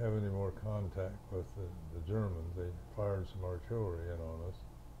have any more contact with the Germans, they fired some artillery in on us.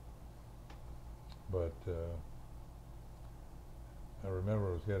 But I remember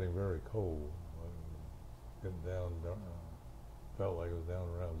it was getting very cold. Getting down, felt like it was down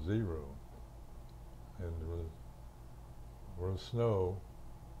around 0, and there was snow.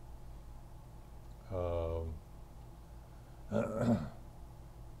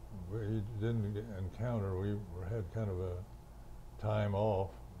 We didn't encounter. We had kind of a time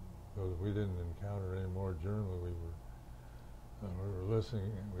off because we didn't encounter any more German. We were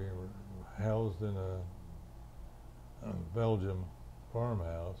listening. We were housed in a Belgium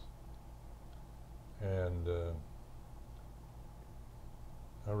farmhouse, and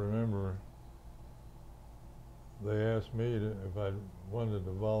I remember they asked me if I wanted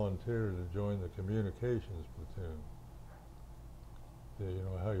to volunteer to join the communications platoon. You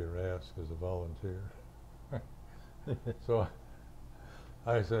know how you're asked as a volunteer. So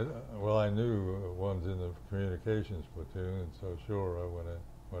I said, well, I knew one's in the communications platoon, and so sure, I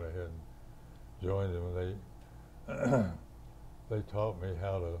went ahead and joined them. And they taught me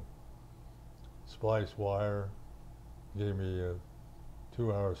how to splice wire, gave me a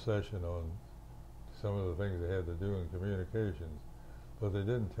 2-hour session on some of the things they had to do in communications, but they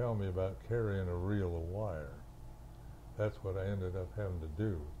didn't tell me about carrying a reel of wire. That's what I ended up having to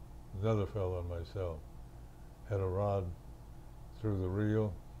do. Another fellow and myself had a rod through the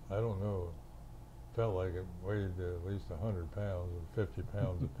reel. I don't know, felt like it weighed at least 100 pounds or 50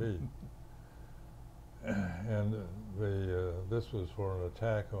 pounds apiece. And this was for an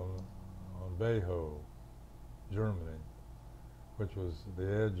attack on Beho, Germany, which was the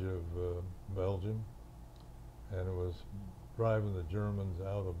edge of Belgium, and it was driving the Germans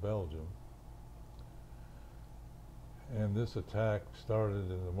out of Belgium. And this attack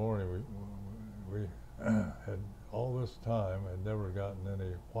started in the morning. We had all this time had never gotten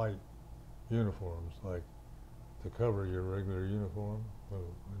any white uniforms, like to cover your regular uniform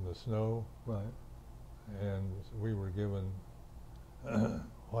in the snow. Right. And we were given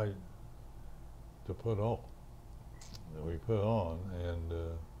white to put on. That we put on, and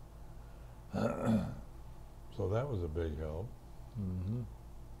so that was a big help. Mm-hmm.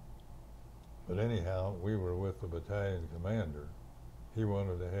 But anyhow, we were with the battalion commander. He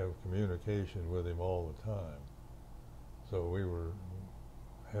wanted to have communication with him all the time. So we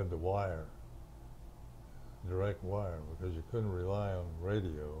had the wire, direct wire, because you couldn't rely on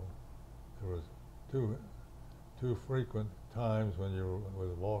radio. There was too frequent times when you were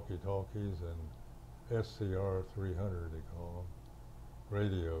with walkie-talkies and SCR 300, they call them,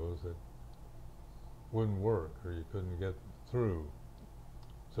 radios that wouldn't work or you couldn't get through.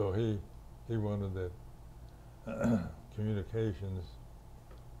 So he wanted that communications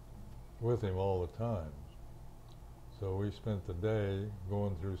with him all the time. So we spent the day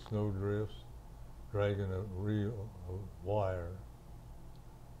going through snow drifts, dragging a reel of wire.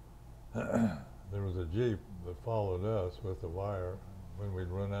 There was a Jeep that followed us with the wire. When we'd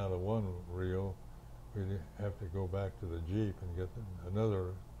run out of one reel, we'd have to go back to the Jeep and get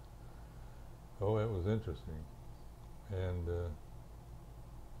another. Oh, it was interesting. And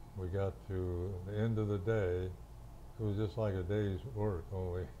we got to the end of the day. It was just like a day's work,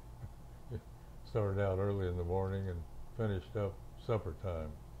 only started out early in the morning and finished up supper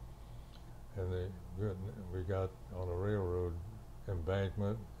time. And we got on a railroad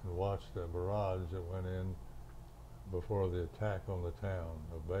embankment and watched a barrage that went in before the attack on the town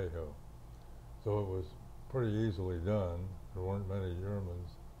of Beho. So it was pretty easily done. There weren't many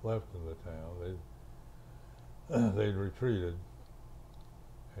Germans left in the town. They'd retreated,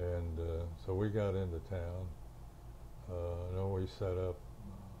 and so we got into town. We set up,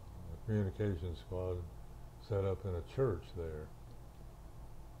 the communications squad set up in a church there,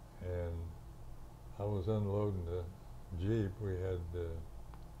 and I was unloading the Jeep. We had,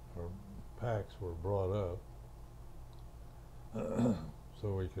 our packs were brought up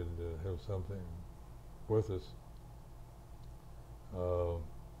so we could have something with us.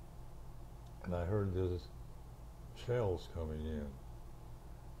 And I heard these shells coming in.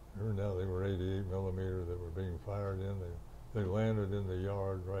 I heard now they were 88 millimeter that were being fired in. They They landed in the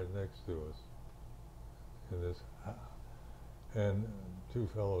yard right next to us in this, and two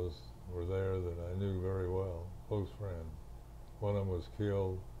fellows were there that I knew very well, close friends. One of them was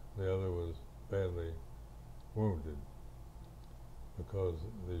killed, the other was badly wounded because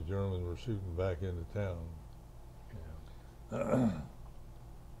the Germans were shooting back into town. Yeah.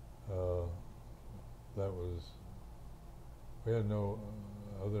 That was, we had no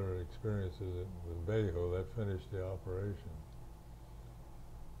other experiences with Bayho. That finished the operation.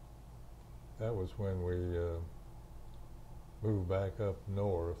 That was when we moved back up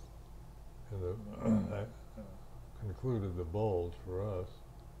north, and that concluded the bulge for us,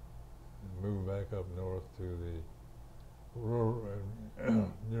 and moved back up north to the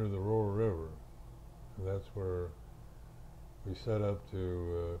near the Roar River. And that's where we set up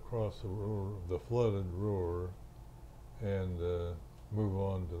to cross the flooded Ruhr and move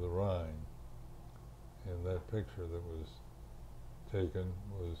on to the Rhine. And that picture that was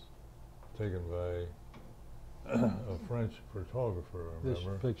taken by a French photographer, I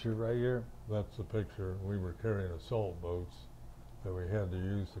remember. This picture right here? That's the picture. We were carrying assault boats that we had to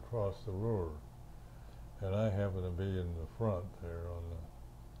use to cross the Ruhr. And I happened to be in the front there on the...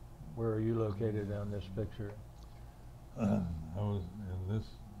 Where are you located on this picture? I was in this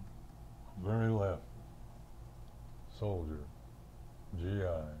very left, soldier,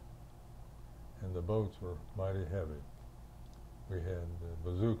 GI, and the boats were mighty heavy. We had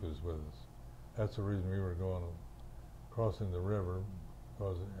bazookas with us. That's the reason we were going crossing the river,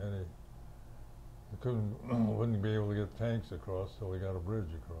 because wouldn't be able to get tanks across, so we got a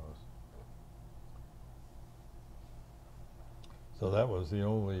bridge across. So that was the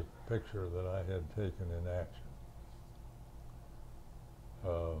only picture that I had taken in action.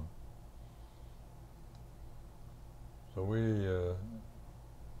 So we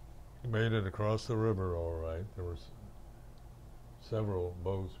made it across the river all right. There were several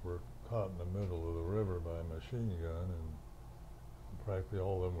boats were caught in the middle of the river by a machine gun, and practically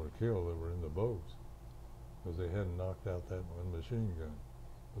all of them were killed that were in the boats because they hadn't knocked out that one machine gun.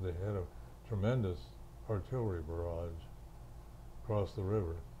 But they had a tremendous artillery barrage across the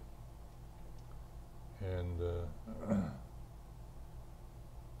river. And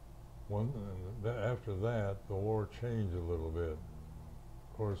after that, the war changed a little bit.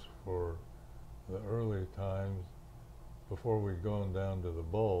 Of course, for the early times, before we'd gone down to the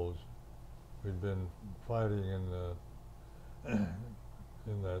Bulge, we'd been fighting in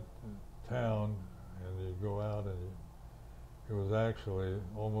that town, and you go out and it was actually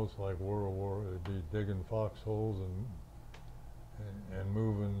almost like World War. It'd be digging foxholes and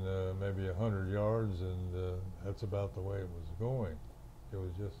moving maybe 100 yards, and that's about the way it was going. It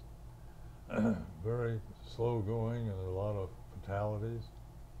was just very slow going and a lot of fatalities.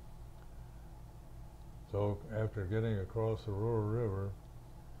 So after getting across the Ruhr River,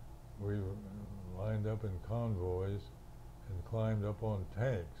 we lined up in convoys and climbed up on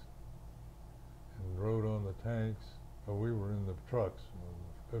tanks and rode on the tanks. We were in the trucks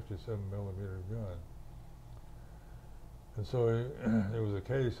with a 57 millimeter gun. And so it was a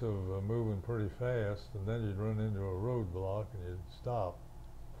case of moving pretty fast, and then you'd run into a roadblock and you'd stop.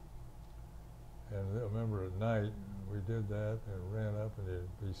 And I remember at night we did that and ran up, and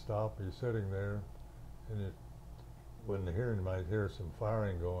you'd be stopped, be sitting there, and you wouldn't hear, you might hear some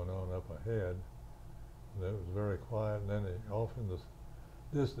firing going on up ahead. And it was very quiet, and then off in the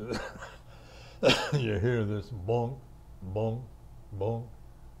distance you hear this bonk, bonk, bonk,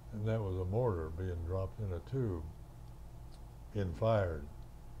 and that was a mortar being dropped in a tube, being fired.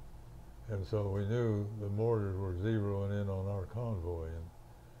 And so we knew the mortars were zeroing in on our convoy,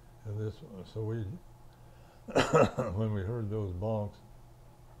 and this, so we, when we heard those bonks,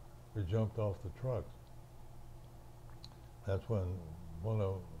 we jumped off the trucks. That's when one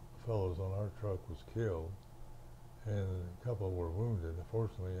of the fellows on our truck was killed, and a couple were wounded.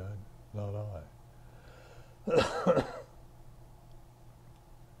 Fortunately, not I.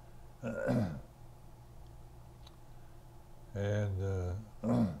 And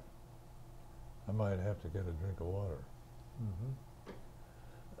I might have to get a drink of water. Mm-hmm.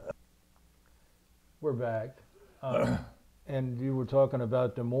 We're back. And you were talking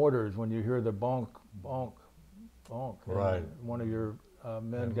about the mortars when you hear the bonk, bonk, bonk. Right. One of your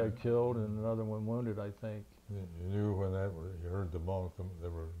men got killed and another one wounded, I think. You knew when you heard the bonk, they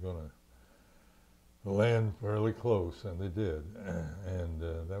were going to land fairly close, and they did. And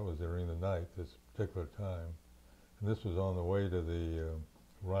that was during the night, this particular time. And this was on the way to the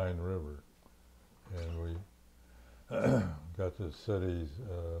Rhine River. And we got to cities.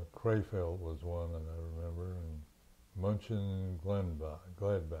 Krefeld was one, and I remember, and Munchen and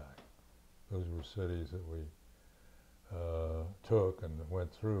Gladbach. Those were cities that we took and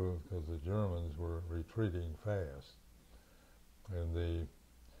went through because the Germans were retreating fast. And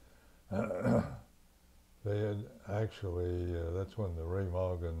they had actually, that's when the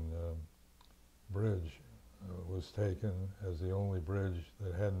Remagen bridge was taken as the only bridge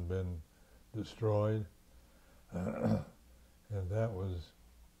that hadn't been destroyed. And that was,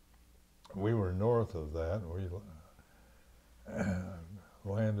 we were north of that, and we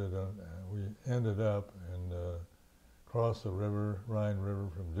landed on, we ended up and crossed the river, Rhine River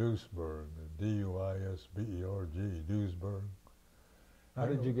from Duisburg, D-U-I-S-B-E-R-G, Duisburg. How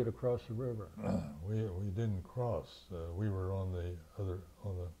did you get across the river? We didn't cross. We were on the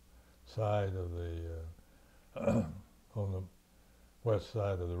side of the on the west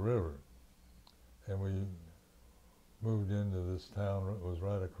side of the river, and we moved into this town that was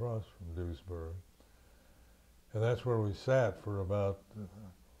right across from Duisburg, and that's where we sat for about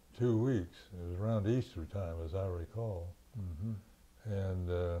 2 weeks. It was around Easter time, as I recall, and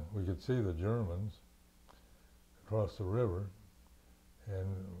we could see the Germans across the river.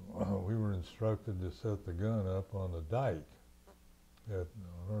 And we were instructed to set the gun up on the dike on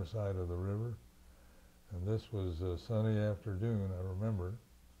our side of the river. And this was a sunny afternoon, I remember.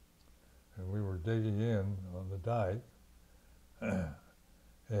 And we were digging in on the dike.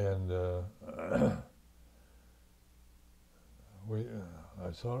 And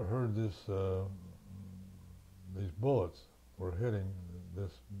I heard these bullets were hitting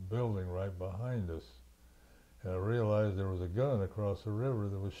this building right behind us. And I realized there was a gun across the river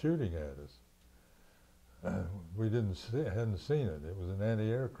that was shooting at us. We hadn't seen it. It was an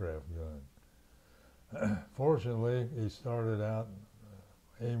anti-aircraft gun. Fortunately, he started out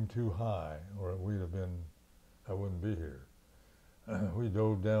aimed too high, or we'd have been, I wouldn't be here. We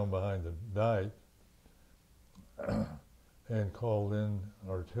dove down behind the dike and called in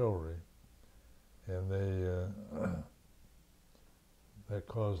artillery, and that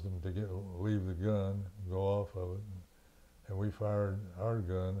caused them to leave the gun, go off of it, and we fired our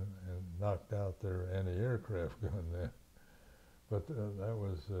gun and knocked out their anti-aircraft gun then. But that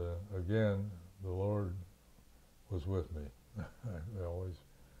was, again, the Lord was with me. There always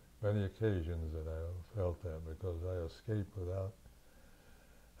many occasions that I felt that, because I escaped without,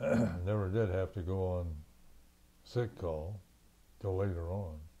 never did have to go on sick call till later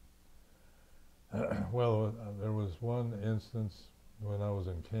on. Well, there was one instance when I was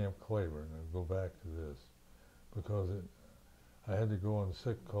in Camp Claiborne, and I'll go back to this, because I had to go on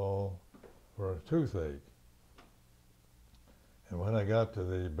sick call for a toothache. And when I got to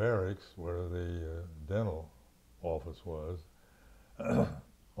the barracks where the dental office was, I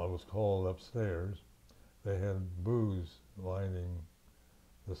was called upstairs. They had booze lining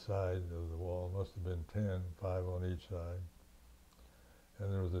the side of the wall. It must have been 10, 5 on each side.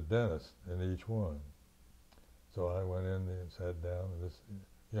 And there was a dentist in each one. So I went in and sat down, and this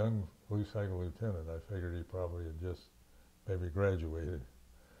young second lieutenant, I figured he probably had just maybe graduated.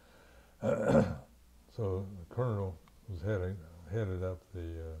 So the colonel was headed up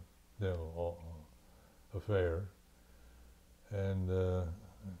the dental affair, and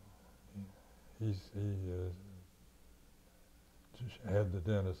he had the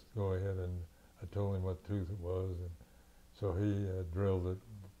dentist go ahead, and I told him what tooth it was, and so he drilled it,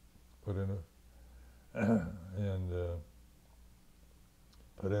 put in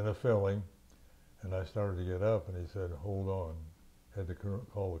put in a filling, and I started to get up, and he said, "Hold on." Had to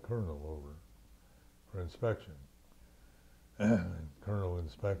call the colonel over for inspection. And the colonel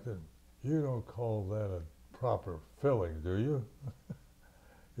inspected. "You don't call that a proper filling, do you?"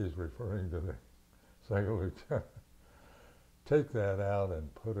 He's referring to the second lieutenant. "Take that out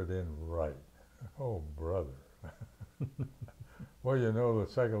and put it in right." Oh, brother. Well, you know, the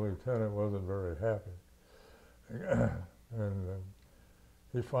second lieutenant wasn't very happy. And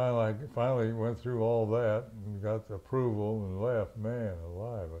he finally went through all that and got the approval and left. Man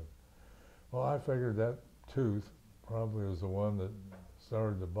alive. Well, I figured that tooth probably was the one that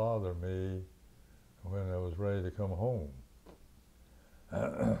started to bother me when I was ready to come home.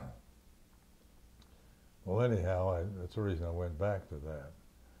 Well, anyhow, that's the reason I went back to that.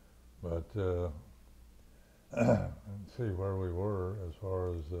 But let's see where we were as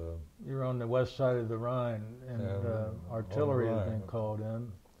far as... You're on the west side of the Rhine, and artillery has been called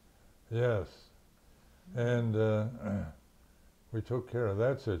in. Yes. And we took care of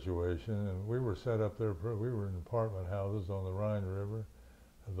that situation, and we were set up there. We were in apartment houses on the Rhine River,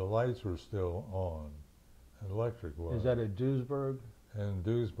 and the lights were still on, and electric was. Is that at Duisburg? And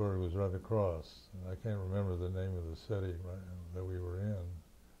Duisburg was right across. I can't remember the name of the city that we were in,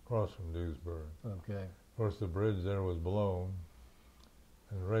 across from Duisburg. Okay. Of course, the bridge there was blown,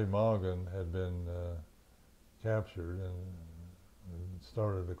 and Remagen had been captured and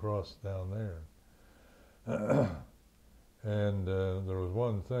started across down there. And there was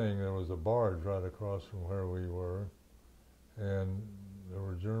one thing, there was a barge right across from where we were, and there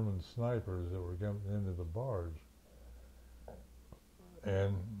were German snipers that were getting into the barge.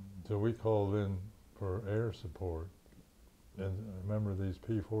 And so we called in for air support. And I remember these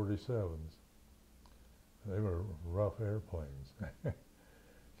P-47s. They were rough airplanes.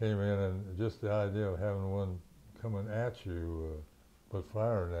 Came in, and just the idea of having one coming at you, but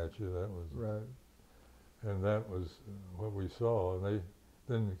firing at you, that was... Right. And that was what we saw. And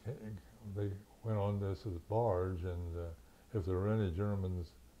they went on this barge, and if there were any Germans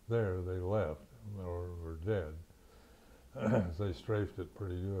there, they left or were dead. They strafed it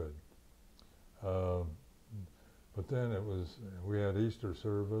pretty good. But then we had Easter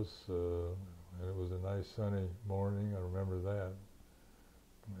service, and it was a nice sunny morning, I remember that,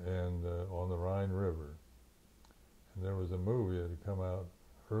 and on the Rhine River. And there was a movie that had come out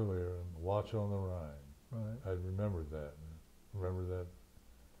earlier, Watch on the Rhine. Right. I remembered that. Remember that.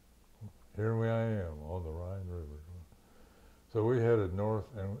 Here I am on the Rhine River. So we headed north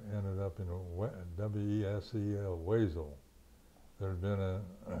and ended up in W-E-S-E-L, Wesel. There had been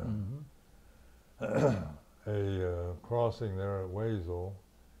a crossing there at Wesel,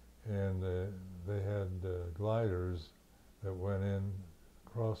 and they had gliders that went in,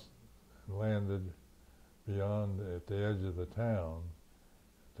 crossed, and landed beyond at the edge of the town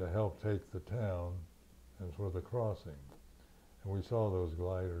to help take the town and for the crossing. And we saw those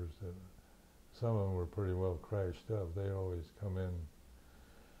gliders. Some of them were pretty well crashed up. They always come in.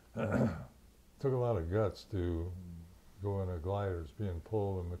 Took a lot of guts to go in a glider. It's being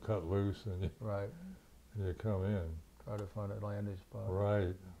pulled and cut loose, and Right. and you come in. Try to find a landing spot.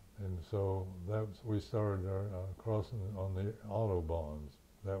 Right. And so we started our crossing on the Autobahns.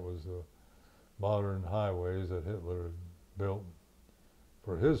 That was the modern highways that Hitler had built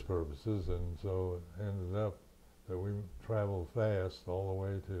for his purposes, and so it ended up that we traveled fast all the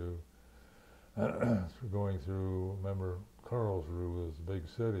way to going through, remember, Karlsruhe was the big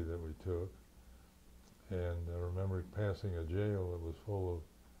city that we took, and I remember passing a jail that was full of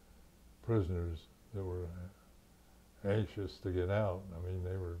prisoners that were anxious to get out. I mean,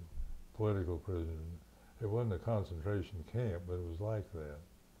 they were political prisoners. It wasn't a concentration camp, but it was like that.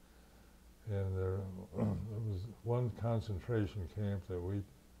 And there was one concentration camp that we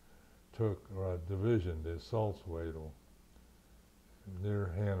took, or a division, the Salzwedel,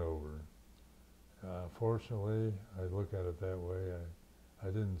 near Hanover. Fortunately, I look at it that way, I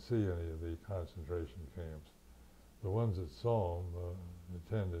didn't see any of the concentration camps. The ones that saw them,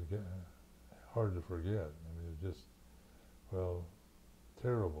 they tend to get hard to forget. I mean, it's just, well,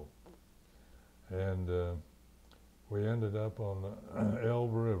 terrible. And we ended up on the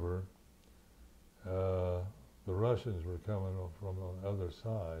Elbe River. The Russians were coming from the other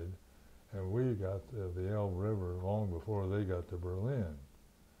side, and we got the Elbe River long before they got to Berlin.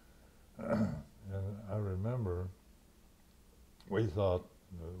 And I remember we thought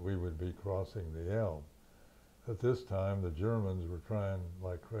that we would be crossing the Elbe. At this time, the Germans were trying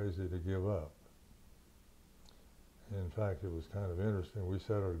like crazy to give up. In fact, it was kind of interesting. We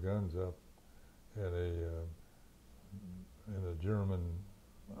set our guns up at in a German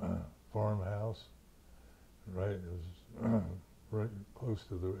farmhouse. Right, it was right close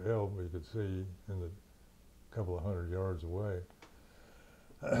to the Elbe. You could see in the couple of 100 yards away.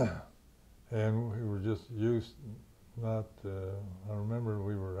 And we were just used, not, I remember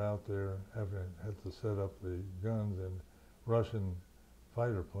we were out there had to set up the guns, and Russian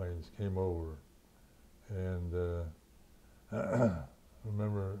fighter planes came over. And I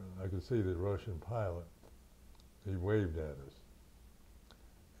remember I could see the Russian pilot. He waved at us.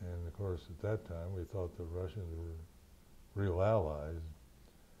 And of course, at that time, we thought the Russians were real allies.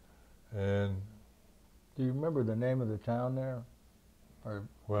 And Do you remember the name of the town there? Or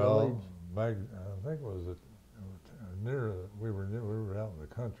well, village? I think it was near. We were out in the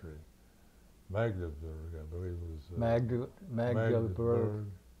country. Magdeburg, I believe, was Magdeburg.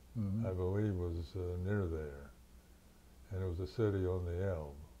 I believe was near there, and it was a city on the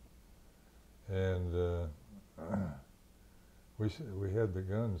Elbe. And we had the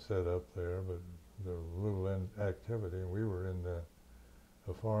guns set up there, but there was little activity, and we were in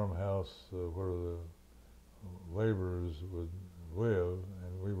a farmhouse where the laborers would live,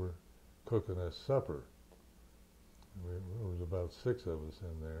 and we were cooking a supper. There was about 6 of us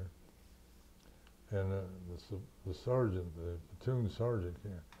in there, and the sergeant, the platoon sergeant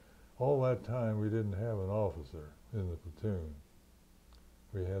came. All that time, we didn't have an officer in the platoon.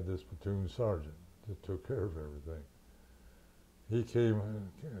 We had this platoon sergeant that took care of everything. He came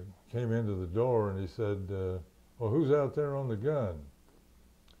into the door, and he said, well, who's out there on the gun?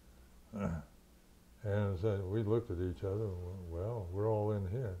 And said, we looked at each other, well, we're all in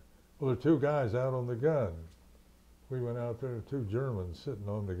here. Well, there are two guys out on the gun. We went out there, two Germans sitting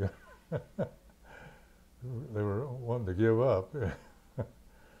on the gun. They were wanting to give up.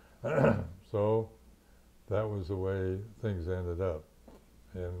 So that was the way things ended up.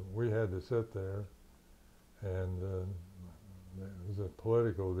 And we had to sit there, and it was a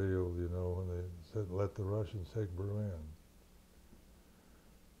political deal, you know, when they said, let the Russians take Berlin.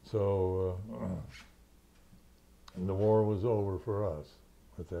 So and the war was over for us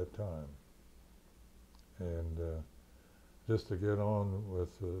at that time. And just to get on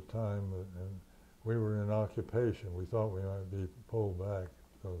with the time, and we were in occupation. We thought we might be pulled back,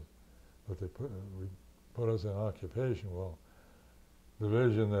 but they put us in occupation. Well, the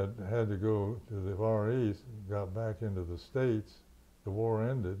division that had to go to the Far East got back into the States. The war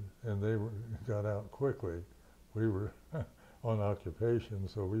ended, and they got out quickly. We were on occupation,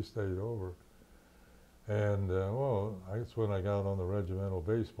 so we stayed over. And well, that's when I got on the regimental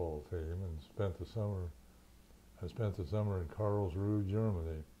baseball team and spent the summer. I spent the summer in Karlsruhe,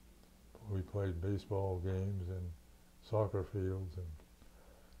 Germany. We played baseball games and soccer fields,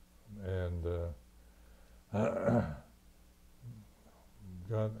 and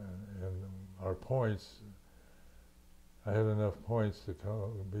our points. I had enough points to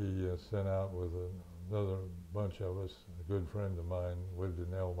be sent out with another bunch of us. A good friend of mine lived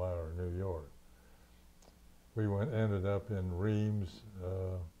in Elmira, New York. We ended up in Reims,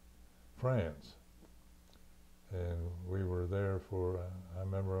 France. And we were there for, I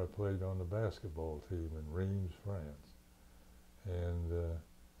remember I played on the basketball team in Reims, France. And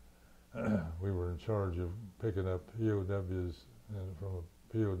we were in charge of picking up POWs from a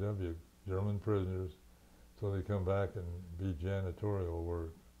POW, German prisoners, so they come back and be janitorial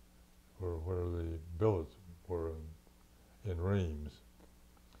work for where the billets were in Reims.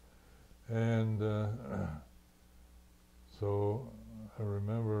 And so I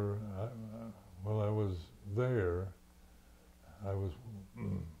remember, while I was there, I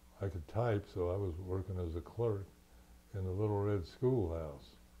could type, so I was working as a clerk in the Little Red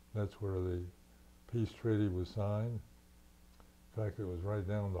Schoolhouse. That's where the peace treaty was signed. In fact, it was right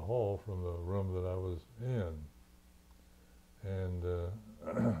down the hall from the room that I was in. And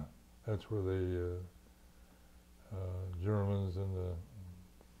that's where the Germans and the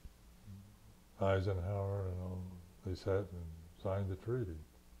Eisenhower and all, they sat and signed the treaty.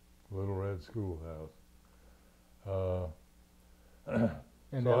 Little Red Schoolhouse.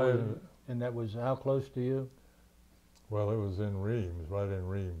 And, so and that was how close to you? Well, it was in Reims, right in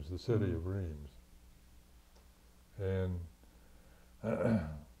Reims, the city of Reims. And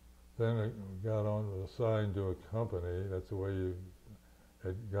then I got assigned to a company. That's the way you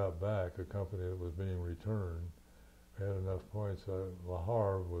got back, a company that was being returned. We had enough points. Le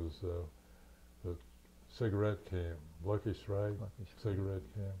Havre was the cigarette camp, Lucky Strike, cigarette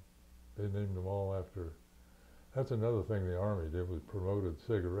camp. They named them all after. That's another thing the Army did, was promoted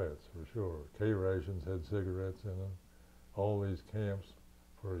cigarettes, for sure. K-rations had cigarettes in them. All these camps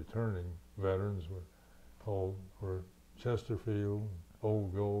for returning veterans were Chesterfield,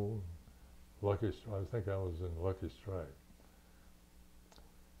 Old Gold, Lucky Strike. I think I was in Lucky Strike.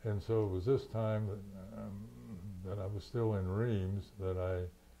 And so it was this time that I was still in Reims that I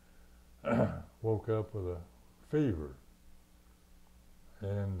woke up with a fever.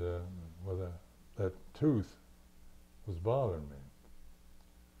 And that tooth was bothering me.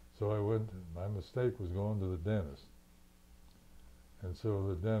 So I went, my mistake was going to the dentist. And so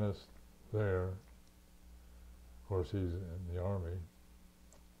the dentist there, of course he's in the Army,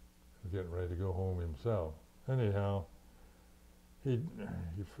 getting ready to go home himself. Anyhow, he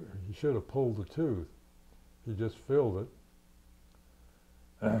should have pulled the tooth. He just filled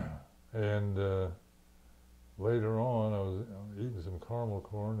it. And later on, I was eating some caramel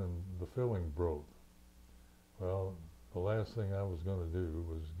corn and the filling broke. Well, the last thing I was going to do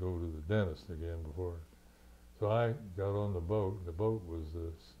was go to the dentist again before. So I got on the boat. The boat was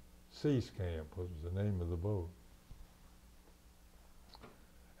the Cease Camp, was the name of the boat.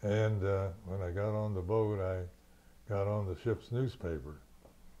 And when I got on the boat, I got on the ship's newspaper,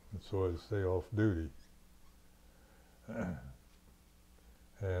 and so I'd stay off duty.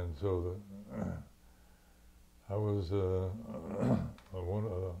 And so I was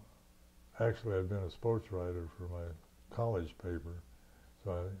actually I'd been a sports writer for my college paper.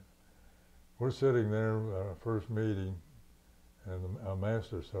 So we're sitting there at our first meeting, and a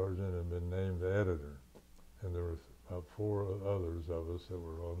master sergeant had been named editor, and there were about 4 others of us that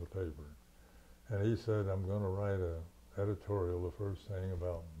were on the paper. And he said, I'm going to write an editorial the first thing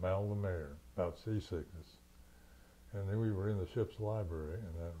about mal de mer, about seasickness. And then we were in the ship's library,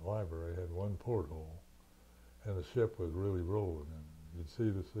 and that library had one porthole, and the ship was really rolling. And you'd see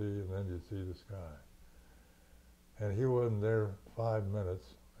the sea, and then you'd see the sky. And he wasn't there 5 minutes,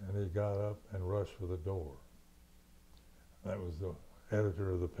 and he got up and rushed for the door. That was the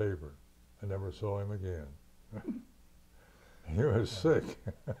editor of the paper. I never saw him again. He was sick.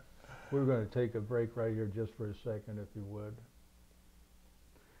 We're going to take a break right here just for a second, if you would.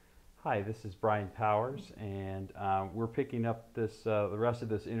 Hi, this is Brian Powers, and we're picking up this the rest of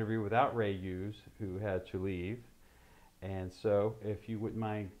this interview without Ray Hughes, who had to leave. And so, if you wouldn't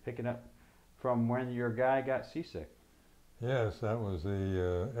mind picking up from when your guy got seasick. Yes, that was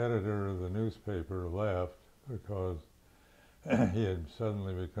the editor of the newspaper left because he had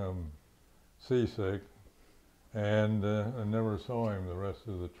suddenly become seasick, and I never saw him the rest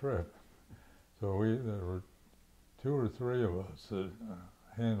of the trip. So there were 2 or 3 of us that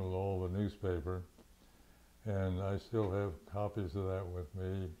handled all the newspaper, and I still have copies of that with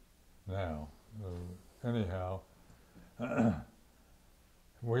me now. Anyhow,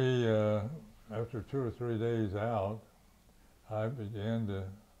 we after 2 or 3 days out, I began to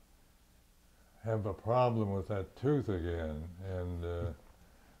have a problem with that tooth again, and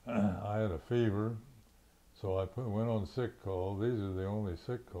I had a fever, so I went on sick call. These are the only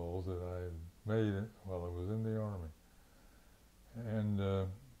sick calls that I had made while I was in the Army. And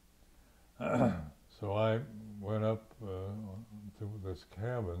so I went up to this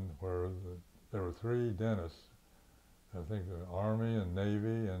cabin where there were 3 dentists, I think the Army and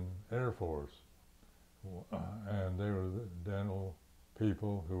Navy and Air Force. And they were the dental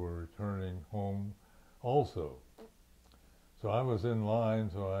people who were returning home also. So I was in line,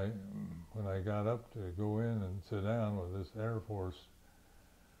 so when I got up to go in and sit down with this Air Force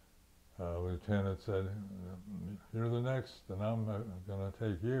lieutenant said, "You're the next, and I'm going to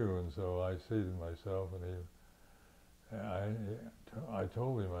take you." And so I seated myself, and I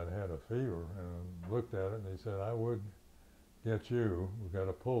told him I'd had a fever, and looked at it, and he said, "I would get you. We've got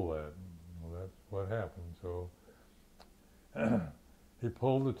to pull that." Well, that's what happened. So he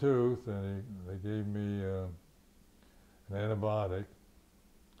pulled the tooth, and they gave me an antibiotic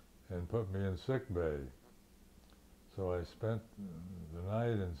and put me in sick bay. So I spent the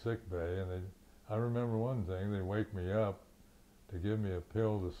night in sick bay, and I remember one thing, they wake me up to give me a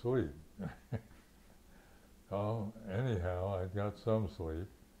pill to sleep. Oh, anyhow, I got some sleep,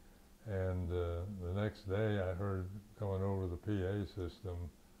 and the next day I heard going over the PA system,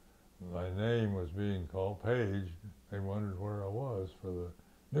 my name was being called, Page. They wondered where I was for the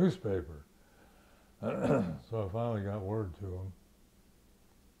newspaper. So I finally got word to them,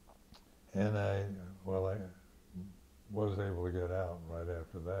 and I was able to get out right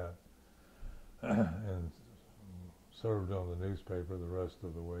after that, and served on the newspaper the rest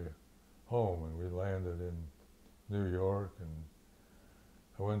of the way home. And we landed in New York, and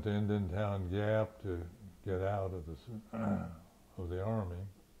I went to Indiantown Gap to get out of the Army.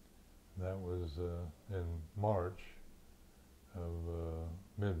 That was in March of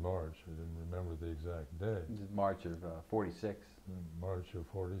mid-March. I didn't remember the exact day. This is March of 46. March of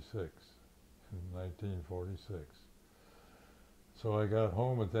 46, in 1946. So I got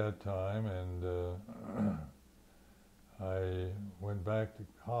home at that time, and I went back to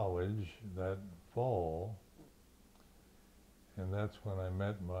college that fall, and that's when I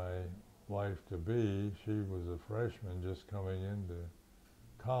met my wife-to-be. She was a freshman just coming into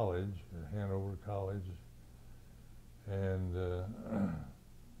college at Hanover College, and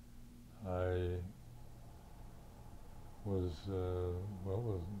I was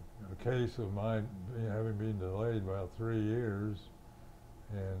was a case of my having been delayed about 3 years,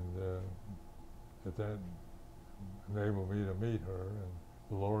 and that enabled me to meet her, and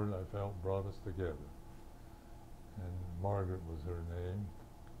the Lord, I felt, brought us together. And Margaret was her name.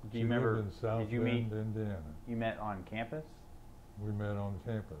 Do you remember? Lived in South Bend, Indiana. You met on campus? We met on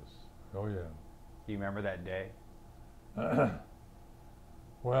campus. Oh yeah. Do you remember that day?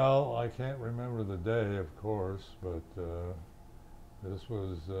 Well, I can't remember the day, of course, but this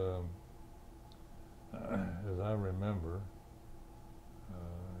was, as I remember,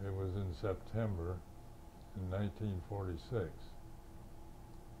 it was in September in 1946,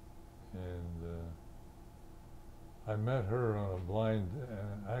 and I met her on a blind,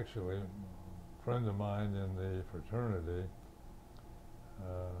 actually, a friend of mine in the fraternity,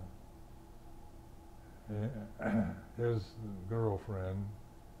 his girlfriend,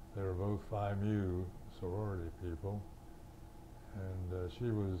 they were both Phi Mu sorority people, and she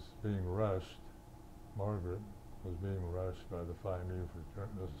was being rushed, Margaret was being rushed by the Phi Mu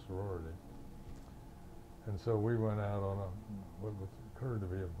sorority. And so we went out on what occurred to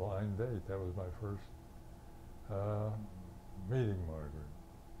be a blind date. That was my first meeting Margaret.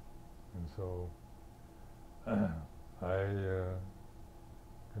 And so I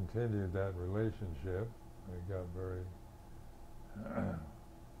continued that relationship. I got very,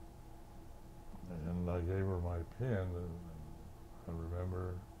 and I gave her my pen. I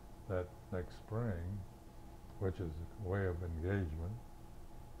remember that next spring, which is a way of engagement.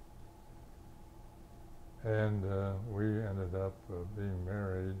 And we ended up being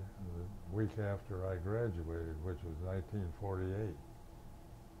married the week after I graduated, which was 1948.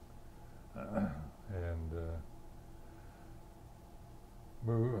 And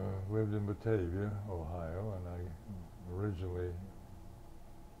lived in Batavia, Ohio, and I originally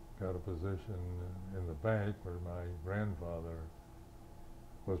got a position in the bank where my grandfather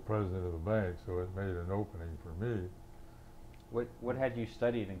was president of the bank, so it made an opening for me. What had you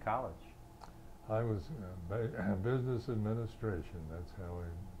studied in college? I was business administration. That's how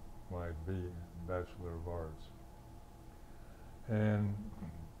my Bachelor of Arts. And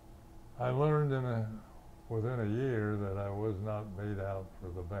I learned within a year that I was not made out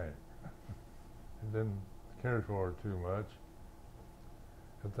for the bank. I didn't care for it too much.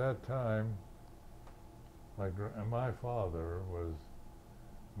 At that time, my father was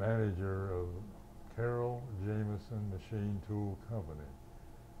manager of Carroll Jamieson Machine Tool Company,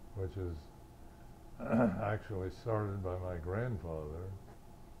 which is actually started by my grandfather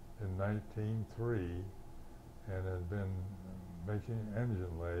in 1903 and had been making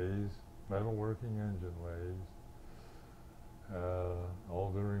engine lathes, metalworking engine lathes,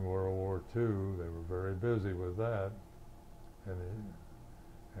 all during World War II. They were very busy with that, and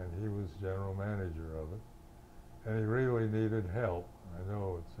he was general manager of it. And he really needed help. I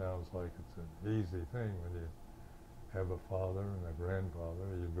know it sounds like it's an easy thing when you have a father and a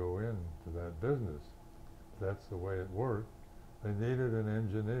grandfather, you go into that business. That's the way it worked. They needed an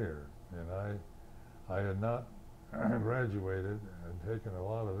engineer, and I had not graduated and taken a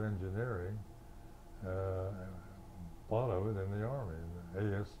lot of engineering, a lot of it in the Army, in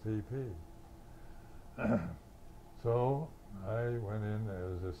the ASTP. So I went in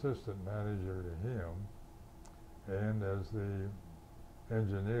as assistant manager to him and as the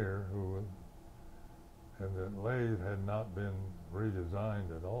engineer and the lathe had not been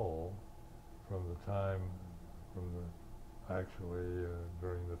redesigned at all from actually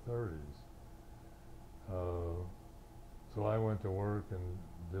during the 30s. So I went to work and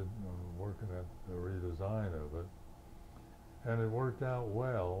did working at the redesign of it, and it worked out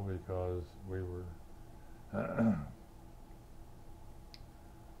well because we were.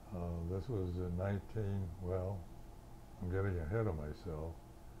 This was in well, I'm getting ahead of myself.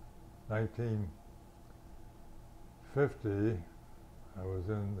 1950, I was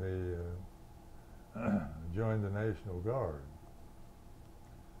in joined the National Guard,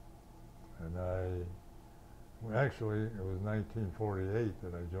 and actually it was 1948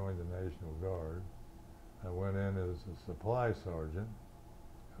 that I joined the National Guard. I went in as a supply sergeant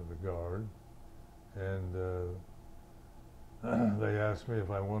of the Guard, and they asked me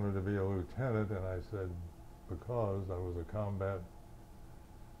if I wanted to be a lieutenant, and I said because I was a combat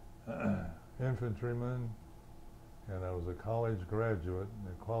infantryman and I was a college graduate, and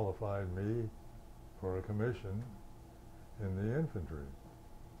it qualified me for a commission in the infantry.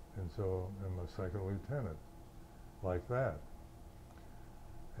 And so I'm a second lieutenant, like that.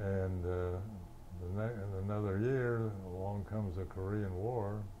 And in another year, along comes the Korean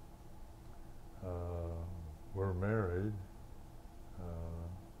War. We're married.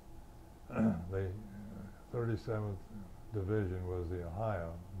 The 37th Division was the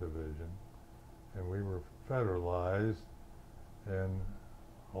Ohio Division, and we were federalized and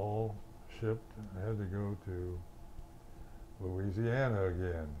all shipped. I had to go to Louisiana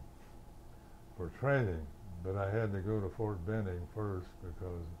again for training, but I had to go to Fort Benning first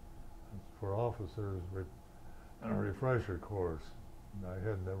because for officers a refresher course. I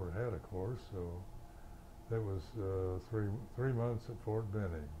had never had a course, so that was 3 months at Fort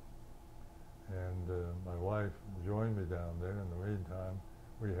Benning. And my wife joined me down there. In the meantime,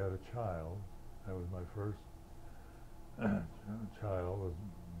 we had a child. That was my first child, was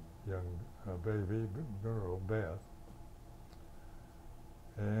young baby girl, Beth.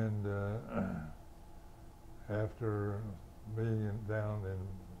 And after being down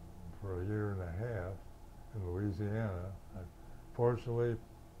for a year and a half in Louisiana, I fortunately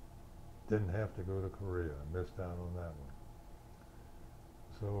didn't have to go to Korea. I missed out on that one.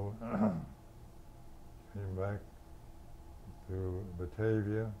 So came back to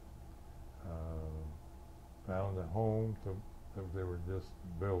Batavia, found a home that they were just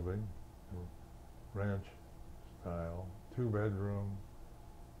building, ranch style, 2-bedroom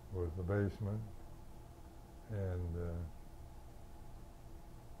with the basement, And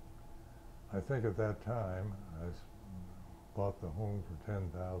I think at that time I bought the home for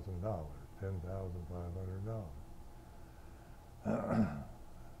 $10,000, $10,500,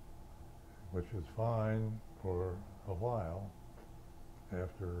 which was fine for a while.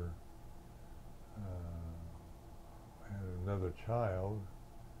 After I had another child,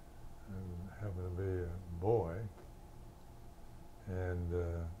 and happened to be a boy, and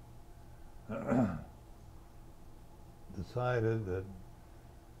decided that I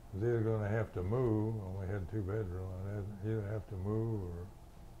was either going to have to move. Only had 2 bedrooms. I'd either have to move or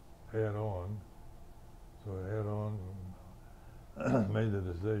add on. So I add on, made the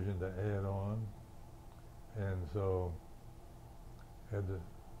decision to add on, and so had to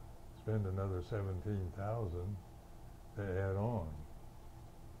spend another $17,000 to add on.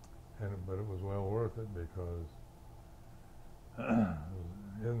 But it was well worth it because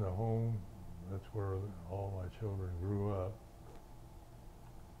in the home, that's where all my children grew up,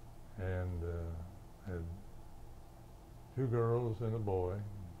 and had 2 girls and a boy.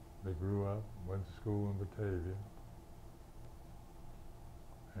 They grew up, went to school in Batavia,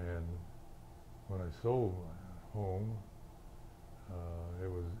 and when I sold my home, it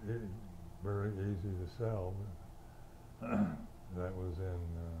was very easy to sell. That was in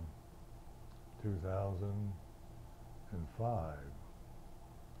 2005.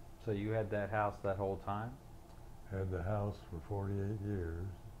 So you had that house that whole time? Had the house for 48 years.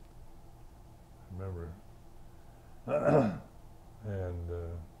 Remember, and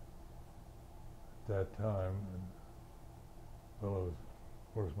at that time, well, it was,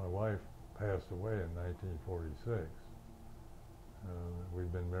 of course, my wife passed away in 1946.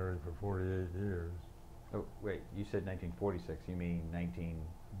 We'd been married for 48 years. Oh, wait, you said 1946. You mean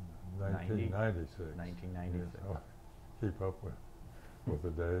 1996. 1996. Yes, I'll keep up with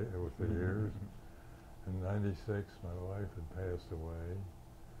the day, with the years. In 96, my wife had passed away,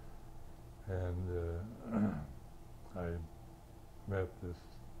 and I met this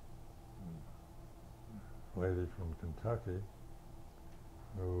lady from Kentucky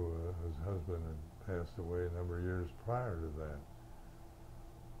whose husband had passed away a number of years prior to that.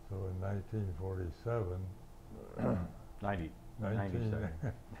 So in 1947, 97.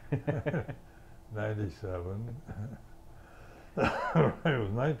 97, it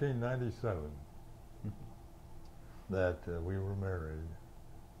was 1997 that we were married.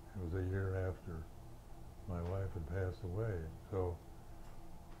 It was a year after my wife had passed away. So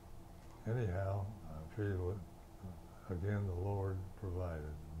anyhow, I feel that again the Lord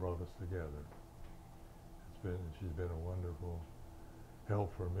provided, brought us together. She's been a wonderful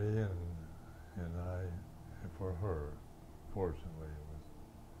help for me and I for her. Fortunately, it was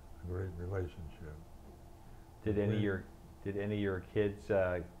a great relationship. Did any of your kids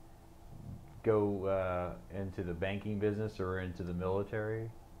go into the banking business or into the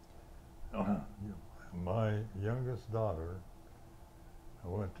military? My youngest daughter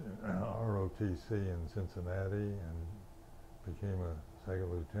went to ROTC in Cincinnati and became a second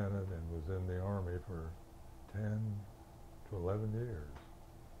lieutenant and was in the Army for 10 to 11 years.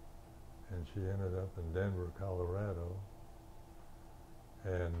 And she ended up in Denver, Colorado,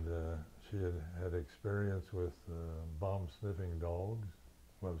 and she had experience with bomb-sniffing dogs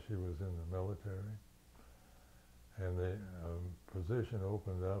while she was in the military. And the position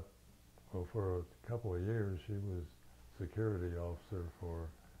opened up. Well, for a couple of years, she was security officer for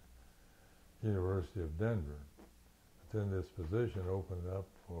University of Denver. But then this position opened up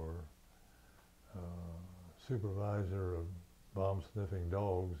for supervisor of bomb-sniffing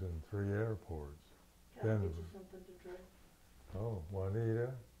dogs in 3 airports. Can I get you something to drink? Oh,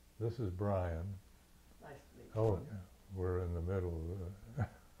 Juanita, this is Brian. Nice to meet you. Oh, we're in the middle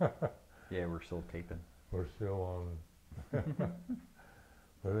of Yeah, we're still taping. we're still on.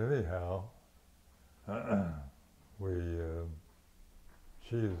 But anyhow,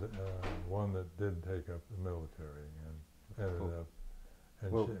 she is one that did take up the military and ended up,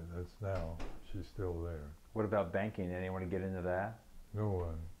 and Well, she's still there. What about banking? Anyone get into that? No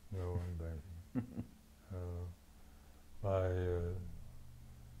one banking. My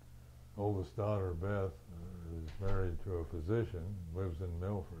oldest daughter, Beth, is married to a physician, lives in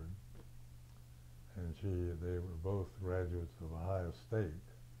Milford, and they were both graduates of Ohio State.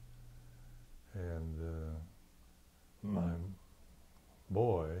 And my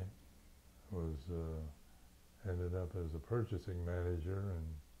boy ended up as a purchasing manager and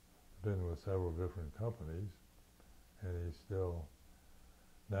been with several different companies, and he's still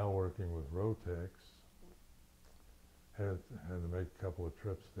now working with Rotex. Had to make a couple of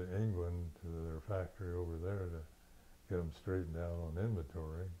trips to England to their factory over there to get them straightened out on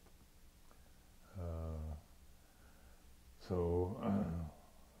inventory. So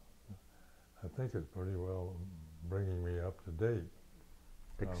I think it's pretty well bringing me up to date.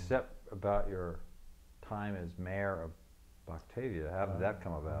 Except about your time as mayor of Batavia. How did that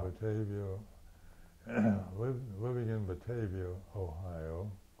come about? Batavia, living in Batavia,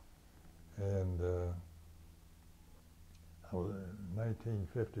 Ohio, and I was, in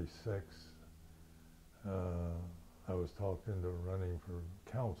 1956, I was talked into running for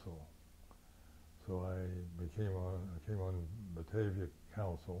council. So I came on Batavia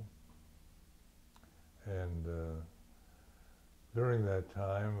Council, and during that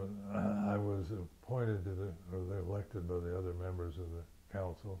time, I was appointed to or elected by the other members of the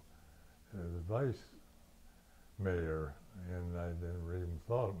council as vice mayor, and I never even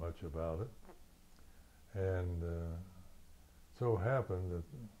thought much about it. And so happened that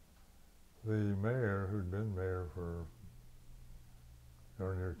the mayor, who'd been mayor for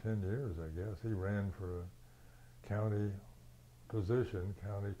darn near 10 years, I guess, he ran for a county position,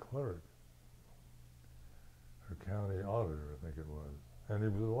 county clerk, or county auditor, I think it was, and he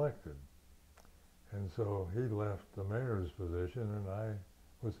was elected. And so he left the mayor's position, and I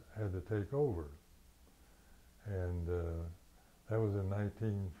had to take over. And that was in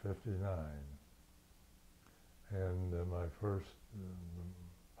 1959. And my first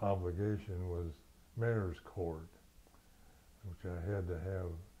obligation was mayor's court, which I had to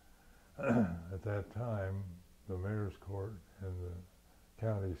have. At that time, the mayor's court in the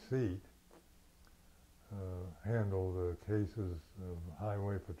county seat handled cases of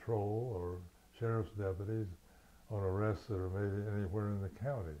highway patrol or sheriff's deputies on arrests that are made anywhere in the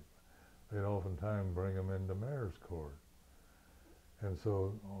county. They'd oftentimes bring them into mayor's court. And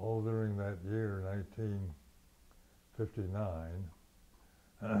so all during that year, 1959,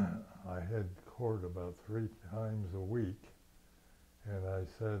 I had court about 3 times a week. And I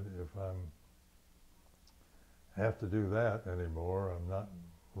said, if I have to do that anymore, I'm not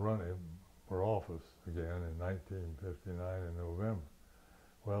running for office again in 1959 in November.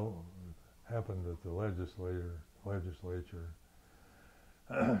 Well, it happened that the legislature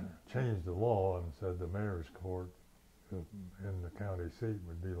changed the law and said the mayor's court in the county seat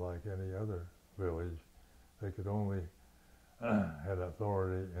would be like any other village. They could only had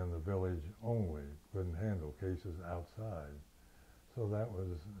authority in the village only, couldn't handle cases outside. So that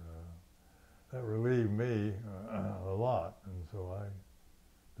was that relieved me a lot, and so I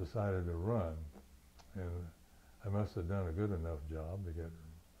decided to run. And I must have done a good enough job to get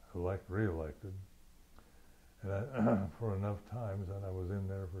reelected. And I, for enough times, and I was in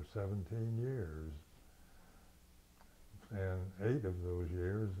there for 17 years. And 8 of those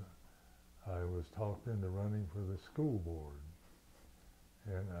years, I was talked into running for the school board.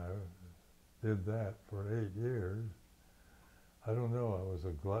 And I did that for 8 years. I don't know, I was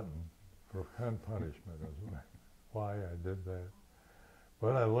a glutton for punishment, is why I did that.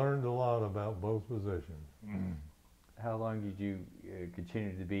 But I learned a lot about both positions. How long did you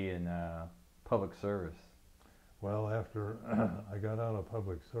continue to be in public service? Well, after I got out of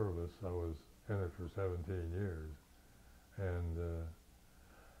public service, I was in it for 17 years. And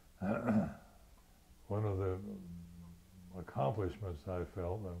one of the accomplishments I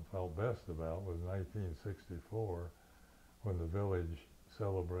felt best about was 1964, when the village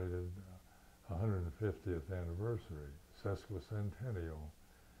celebrated 150th anniversary, sesquicentennial.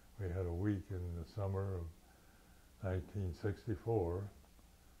 We had a week in the summer of 1964,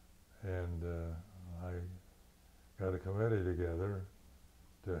 and I got a committee together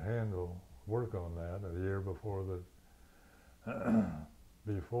to work on that a year before with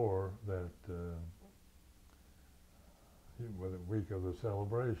the week of the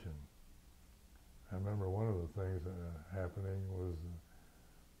celebration. I remember one of the things happening was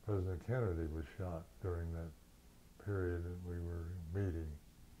President Kennedy was shot during that period that we were meeting.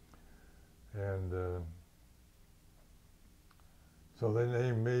 And so they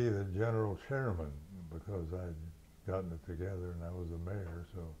named me the general chairman because I'd gotten it together and I was the mayor,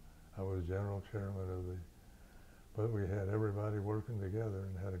 so I was general chairman of the, but we had everybody working together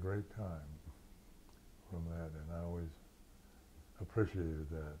and had a great time from that, and I always appreciated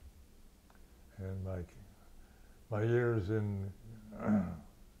that. And my years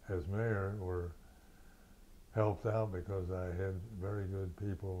as mayor were helped out because I had very good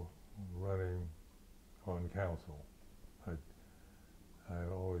people running on council. I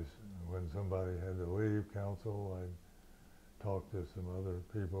always, when somebody had to leave council, I'd talk to some other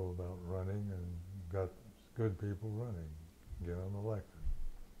people about running and got good people running, get them elected.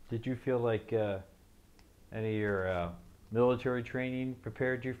 Did you feel like any of your military training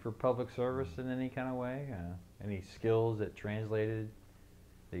prepared you for public service in any kind of way? Any skills that translated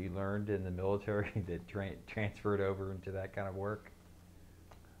that you learned in the military that transferred over into that kind of work?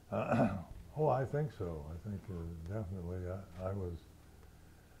 Oh, I think so. I think definitely. I was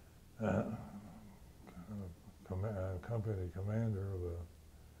company commander of a.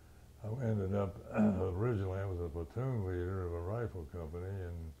 I ended up originally I was a platoon leader of a rifle company,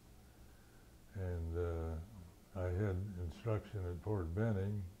 and I had instruction at Fort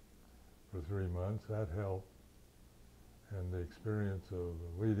Benning for 3 months. That helped, and the experience of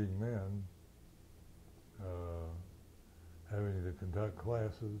leading men, having to conduct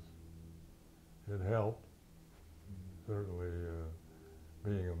classes, it helped. Certainly,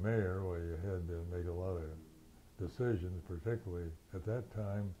 being a mayor, well, you had to make a lot of decisions, particularly at that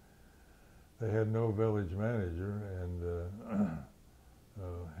time. They had no village manager and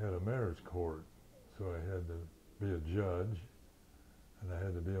had a mayor's court, so I had to be a judge and I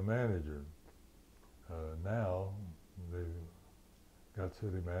had to be a manager. Now they've got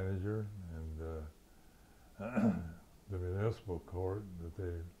city manager and the municipal court that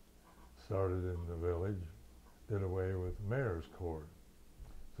they started in the village did away with the mayor's court.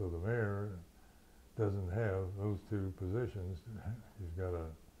 So the mayor doesn't have those two positions. He's got a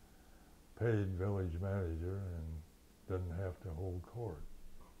paid village manager and doesn't have to hold court.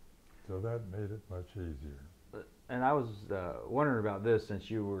 So that made it much easier. And I was wondering about this, since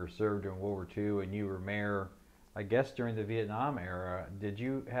you were served during World War II and you were mayor, I guess during the Vietnam era. Did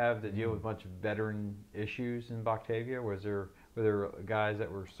you have to deal with a bunch of veteran issues in Batavia? Were there guys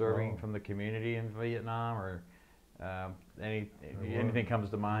that were serving from the community in Vietnam, or anything comes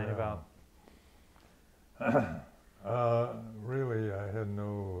to mind about? Really, I had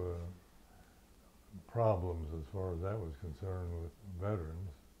no problems as far as that was concerned with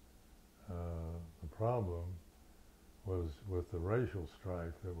veterans. The problem was with the racial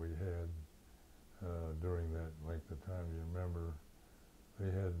strife that we had during that length of time. You remember,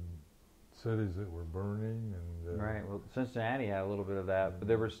 they had cities that were burning and right. Well, Cincinnati had a little bit of that, but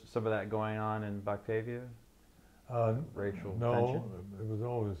there was some of that going on in Batavia. Racial no, tension? it was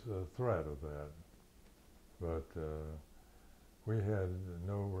always a threat of that, but we had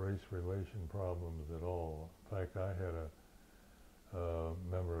no race relation problems at all. In fact, I had a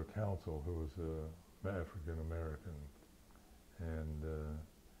member of council who was African American, and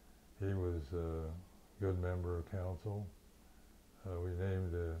he was a good member of council. We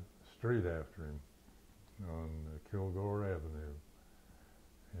named a street after him on Kilgore Avenue,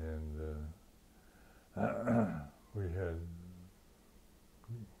 and we had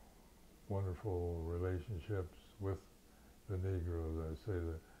wonderful relationships with the Negroes. I say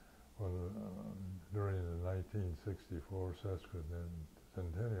that during the 1964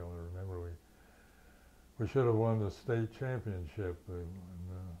 sesquicentennial, I remember we should have won the state championship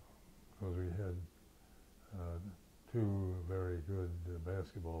because we had two very good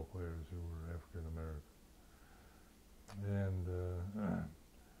basketball players who were African American, and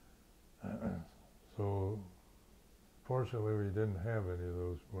so fortunately we didn't have any of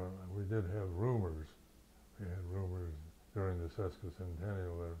those. Well, we did have rumors. We had rumors during the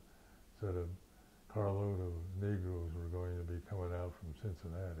sesquicentennial that said a carload of Negroes were going to be coming out from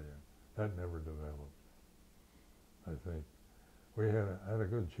Cincinnati. That never developed, I think. We had a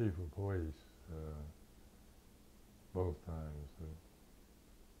good chief of police both times.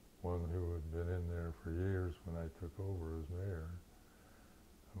 One who had been in there for years when I took over as mayor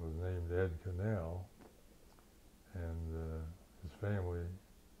was named Ed Cannell, and his family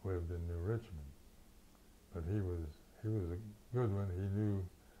lived in New Richmond. But he was a good one. He knew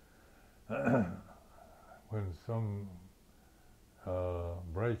when some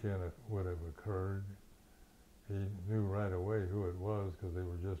break-in would have occurred, he knew right away who it was because they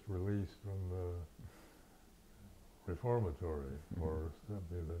were just released from the reformatory or something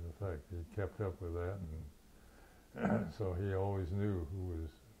to that effect. He kept up with that, and so he always knew who was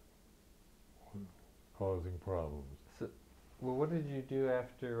causing problems. So, well, what did you do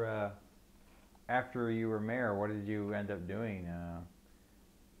after you were mayor? What did you end up doing?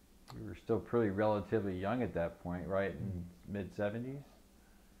 You were still pretty relatively young at that point, right? In mid-70s?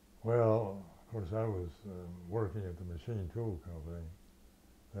 Well, of course, I was working at the machine tool company.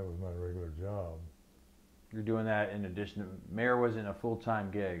 That was my regular job. You're doing that in addition to, mayor wasn't a full-time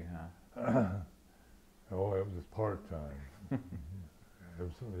gig, huh? Oh, it was just part-time.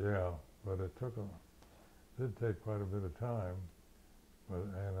 Yeah, but it did take quite a bit of time.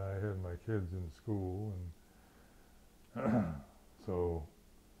 And I had my kids in school, and so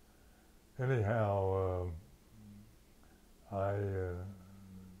anyhow,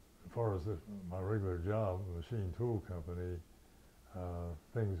 as far as my regular job, the machine tool company,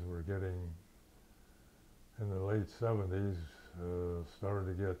 things were getting, in the late 70s,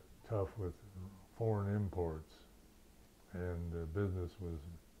 started to get tough with foreign imports, and business was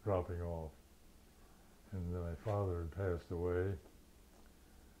dropping off. And then my father had passed away,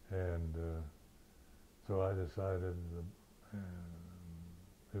 and so I decided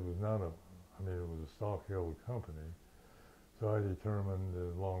it was not it was a stock-held company, so I determined,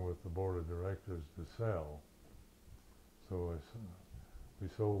 along with the board of directors, to sell. So we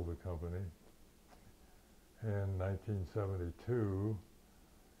sold the company in 1972,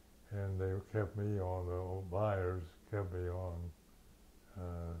 and they kept me on, the buyers kept me on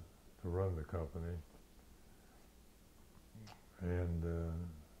to run the company. And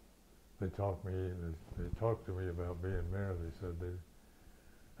they talked to me about being mayor. They said they'd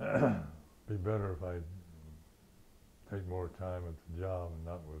be better if I take more time at the job and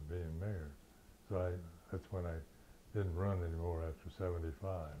not with being mayor. So that's when I didn't run anymore after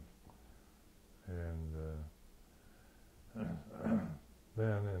 75. And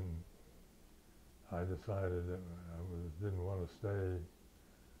then I decided that I didn't want to stay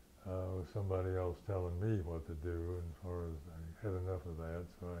with somebody else telling me what to do, and as far as I had enough of that,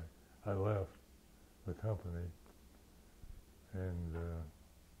 so I left the company and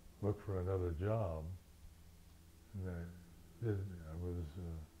looked for another job. And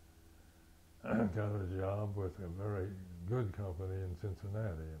I got a job with a very good company in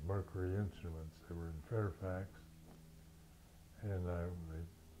Cincinnati, Mercury Instruments. They were in Fairfax, and they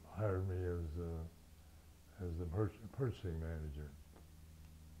hired me as the purchasing manager,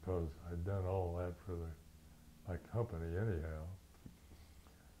 because I'd done all that for my company anyhow,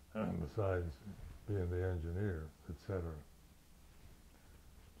 besides being the engineer, etc.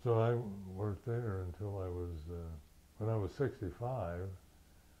 So I worked there until I was, when I was 65,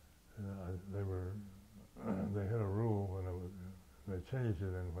 they had a rule they changed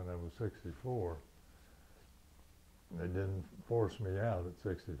it when I was 64. They didn't force me out at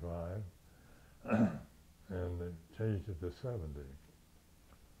 65, and they changed it to 70.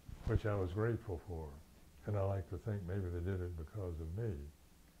 Which I was grateful for, and I like to think maybe they did it because of me,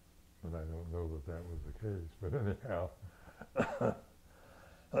 but I don't know that was the case. But anyhow,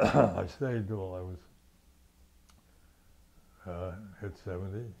 I stayed till I was hit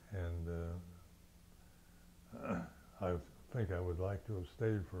 70, and I think I would like to have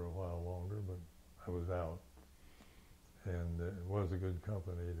stayed for a while longer, but I was out, and it was a good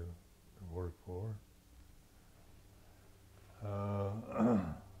company to work for.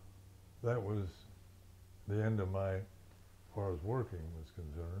 That was the end of as far as working was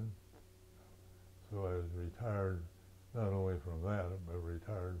concerned. So I was retired not only from that, but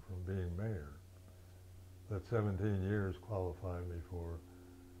retired from being mayor. That 17 years qualified me for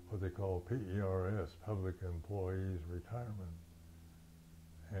what they call PERS, Public Employees Retirement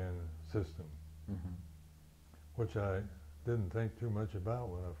and System, which I didn't think too much about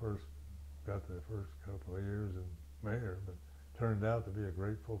when I first got the first couple of years as mayor, but turned out to be a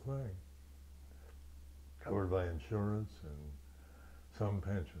grateful thing. Covered by insurance and some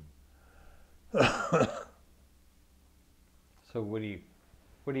pension. So what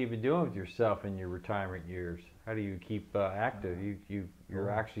have you been doing with yourself in your retirement years? How do you keep active?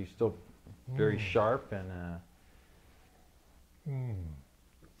 You're actually still very sharp and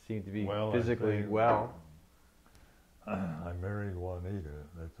seem to be physically well. I married Juanita.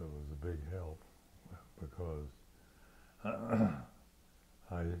 That was a big help, because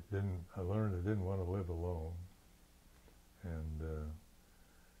I learned I didn't want to live alone, and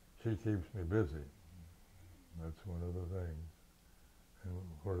she keeps me busy. That's one of the things. And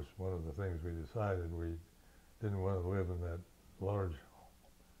of course, one of the things we decided, we didn't want to live in that large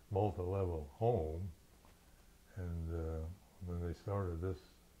multi-level home, and when they started this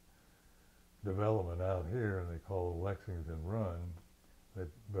development out here, and they called Lexington Run, they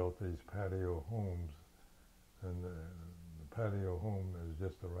built these patio homes, and the patio home is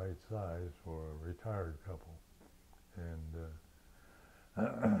just the right size for a retired couple. And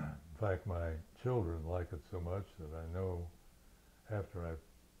in fact, my children like it so much that I know after I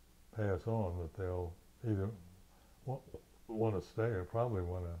pass on that they'll either want to stay, or probably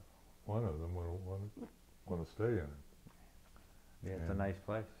one of them will want to stay in it. Yeah, it's a nice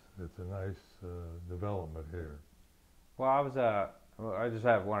place. It's a nice development here. Well, I just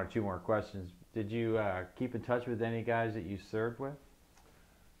have one or two more questions. Did you keep in touch with any guys that you served with?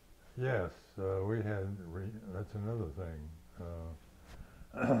 Yes, we had, that's another thing.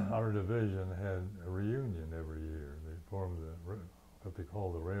 Our division had a reunion every year. They formed what they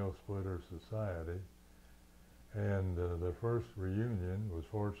call the Rail Splitter Society, and the first reunion was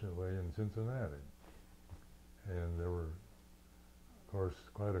fortunately in Cincinnati. And there were, of course,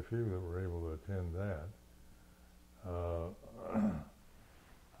 quite a few that were able to attend that.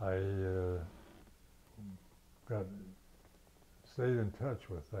 I stayed in touch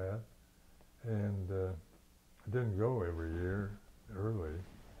with that, and I didn't go every year early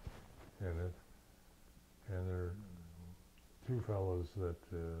in it. And there are two fellows that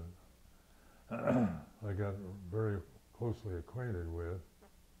I got very closely acquainted with.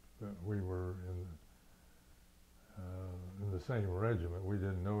 We were in the same regiment. We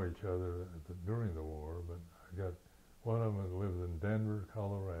didn't know each other during the war, but I got one of them that lived in Denver,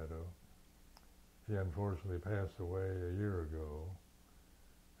 Colorado. He unfortunately passed away a year ago.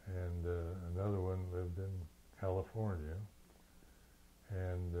 And another one lived in California.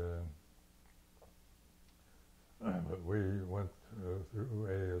 And but we went through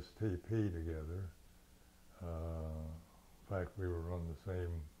ASTP together. In fact, we were on the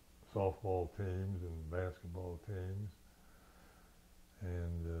same softball teams and basketball teams.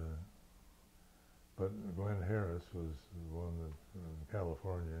 And but Glenn Harris was the one that in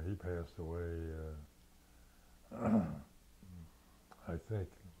California. He passed away, I think,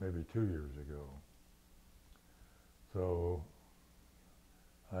 maybe 2 years ago. So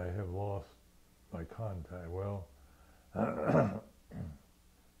I have lost my contact. Well, I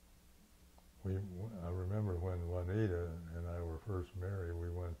remember when Juanita and I were first married, we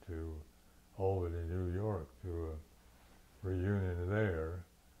went to Albany, New York, to a reunion there.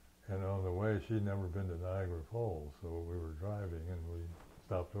 And on the way, she'd never been to Niagara Falls, so we were driving and we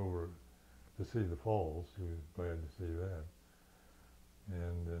stopped over to see the falls. She was glad to see that.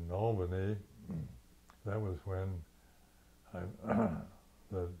 And in Albany, that was when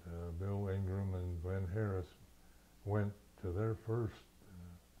Bill Ingram and Glenn Harris went to their first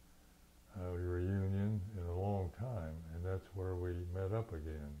reunion in a long time, and that's where we met up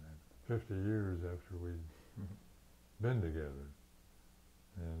again, 50 years after we'd been together.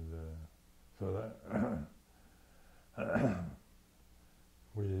 And so that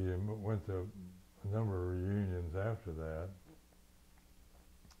we went to a number of reunions after that.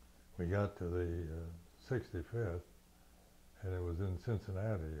 We got to the 65th, and it was in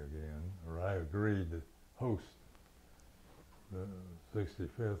Cincinnati again, or I agreed to host the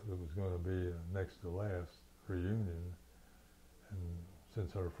 65th. It was going to be next to last reunion, and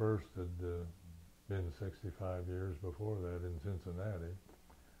since our first had been 65 years before that in Cincinnati,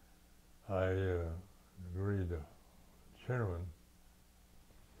 I agreed to chairman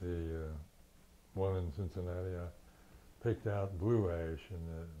the one in Cincinnati. I picked out Blue Ash in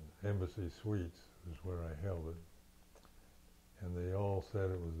the Embassy Suites is where I held it, and they all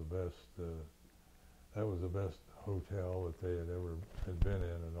said it was the best. That was the best hotel that they had been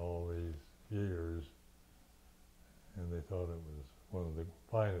in all these years, and they thought it was one of the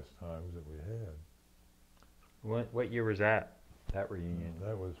finest times that we had. What year was that reunion?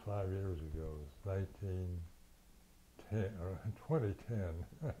 That was 5 years ago. It was 1910 or 2010.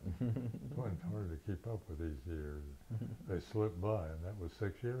 It's hard to keep up with these years. They slip by, and that was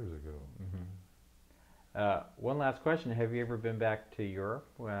 6 years ago. One last question: have you ever been back to Europe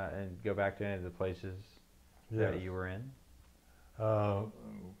and go back to any of the places that you were in?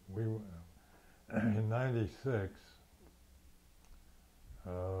 We in '96.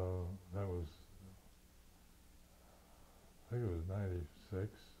 That was, I think it was '96,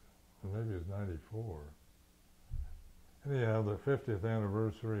 or maybe it was '94. Anyhow, the 50th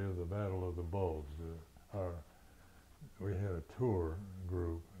anniversary of the Battle of the Bulge, we had a tour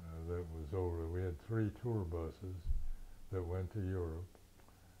group that was over. We had 3 tour buses that went to Europe,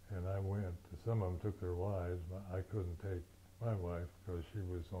 and I went. Some of them took their wives. I couldn't take my wife because she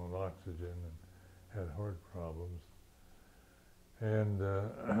was on oxygen and had heart problems. And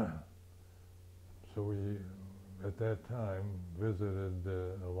so we, at that time, visited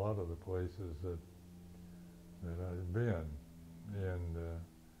a lot of the places that I'd been. And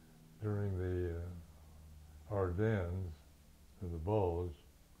during the Ardennes, the Bulge,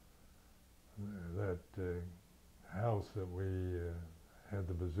 that house that we had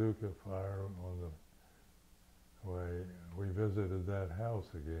the bazooka fire on the way, we visited that house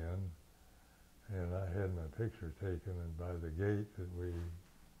again, and I had my picture taken, and by the gate that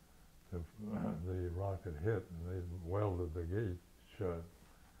the rocket hit, and they welded the gate shut.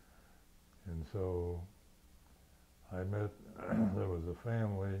 And so I met, there was a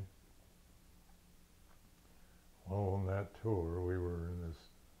family on that tour. We were in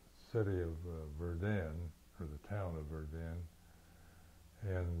this city of Verdun, or the town of Verdun,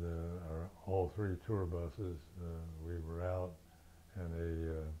 and all 3 tour buses, we were out, and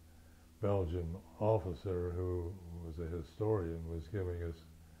a Belgian officer who was a historian was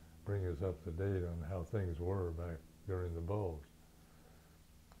bringing us up to date on how things were back during the Bulge.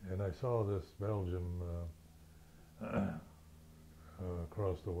 And I saw this Belgian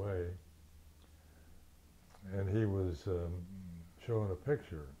across the way, and he was showing a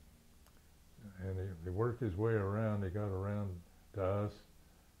picture, and he worked his way around. He got around to us,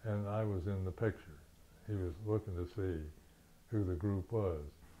 and I was in the picture. He was looking to see who the group was,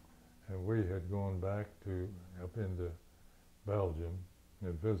 and we had gone back up into Belgium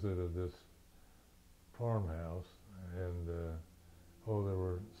and visited this farmhouse, and there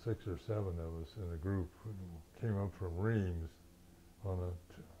were 6 or 7 of us in a group who came up from Reims on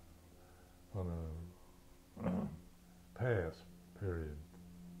a pass period,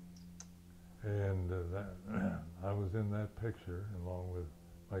 and I was in that picture along with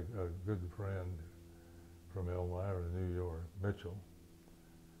a good friend from Elmira, New York, Mitchell,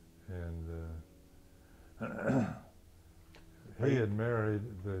 and he had married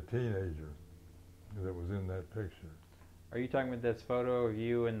the teenager that was in that picture. Are you talking about this photo of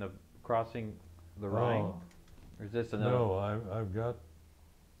you and the crossing the Rhine? Or is this another? No, I've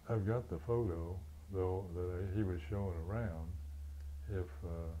got the photo though that he was showing around. If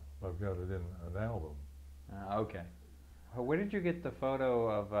I've got it in an album. Okay. Where did you get the photo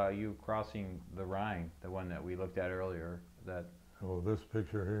of you crossing the Rhine? The one that we looked at earlier. This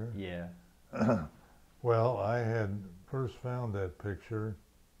picture here. Yeah. Well, I had first found that picture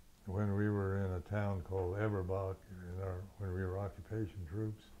when we were in a town called Eberbach when we were occupation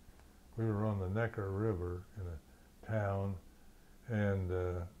troops. We were on the Neckar River in a town, and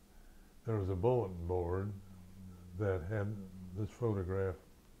there was a bulletin board that had this photograph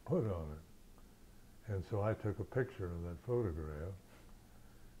put on it. And so I took a picture of that photograph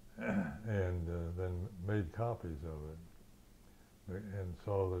and then made copies of it, and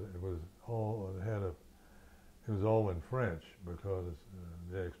saw that it was all in French, because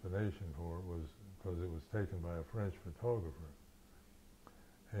the explanation for it was because it was taken by a French photographer.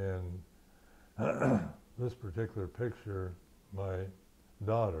 And this particular picture, my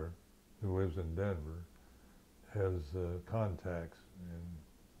daughter, who lives in Denver, has contacts in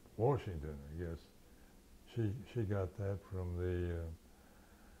Washington, I guess. She got that from the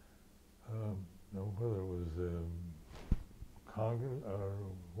whether it was Congress or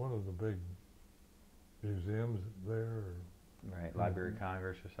one of the big museums there. Right, Library of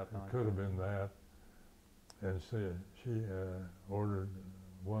Congress or something like that. Could have been that. And she ordered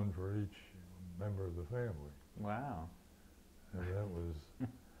one for each member of the family. Wow. And that was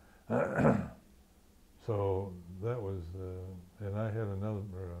so that was, and I had another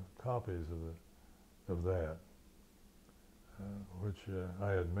copies of that, which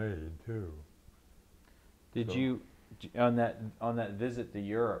I had made too. Did you on that visit to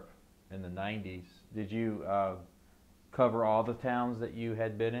Europe in the '90s? Did you cover all the towns that you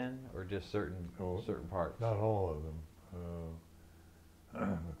had been in, or just certain parts? Not all of them,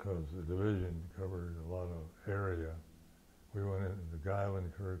 because the division covered a lot of area. We went into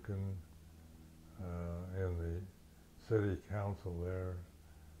Geilenkirchen, and the city council there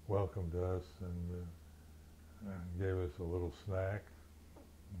welcomed us and gave us a little snack.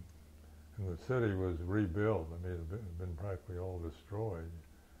 And the city was rebuilt. I mean, it had been practically all destroyed,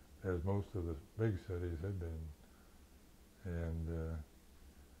 as most of the big cities had been. And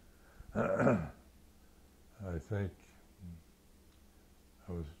I think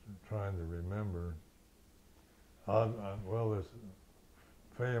I was trying to remember, this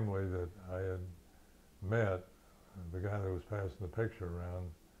family that I had met, the guy that was passing the picture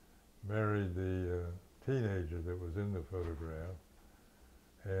around, married the teenager that was in the photograph.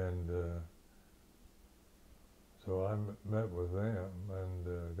 And so I met with them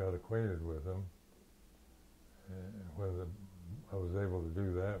and got acquainted with them. And I was able to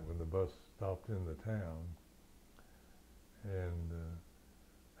do that when the bus stopped in the town. And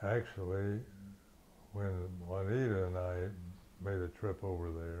actually, when Juanita and I made a trip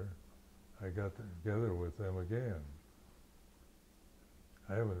over there, I got together with them again.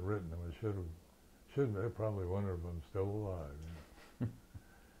 I haven't written them. I should have. Probably one of them still alive.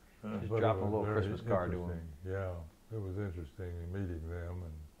 Just drop a little Christmas card to them. Yeah, it was interesting meeting them,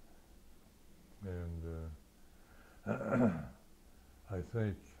 and I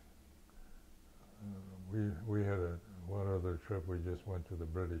think we had one other trip. We just went to the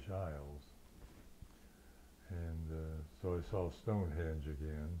British Isles, and so I saw Stonehenge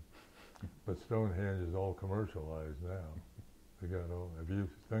again. But Stonehenge is all commercialized now. Have you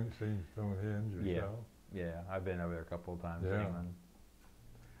seen Stonehenge yourself? Yeah, I've been over there a couple of times. Yeah.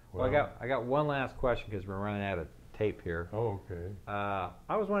 Well, I got one last question because we're running out of tape here. Oh, okay.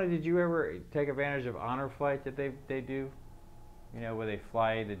 I was wondering, did you ever take advantage of honor flight that they do? You know, where they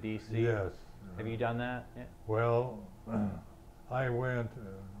fly to D.C.? Yes. Have you done that? Yeah. Well, I went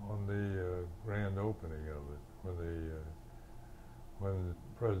on the grand opening of it when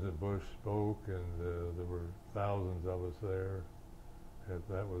President Bush spoke, and there were thousands of us there.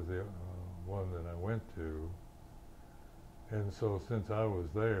 That was the one that I went to. And so since I was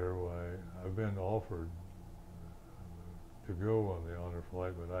there, why, I've been offered to go on the honor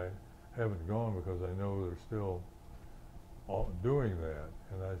flight, but I haven't gone because I know they're still doing that.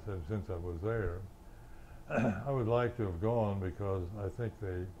 And I said, since I was there, I would like to have gone because I think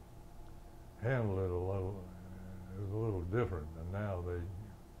they handled it it was a little different, and now they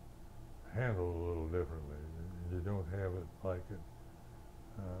handle it a little differently. You don't have it like it.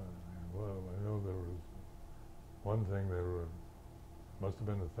 Well, I know there was one thing, must have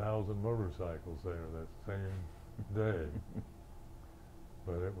been 1,000 motorcycles there that same day.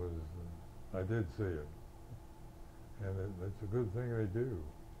 But it was, I did see it. And it's a good thing they do.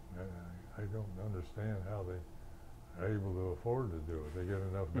 I don't understand how they are able to afford to do it. They get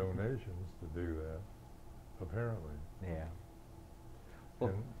enough donations to do that, apparently. Yeah. Well,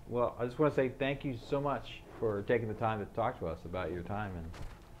 And well, I just want to say thank you so much for taking the time to talk to us about your time. And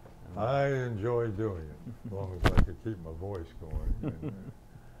I enjoy doing it, as long as I could keep my voice going.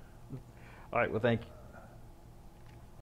 all right. Well, thank you.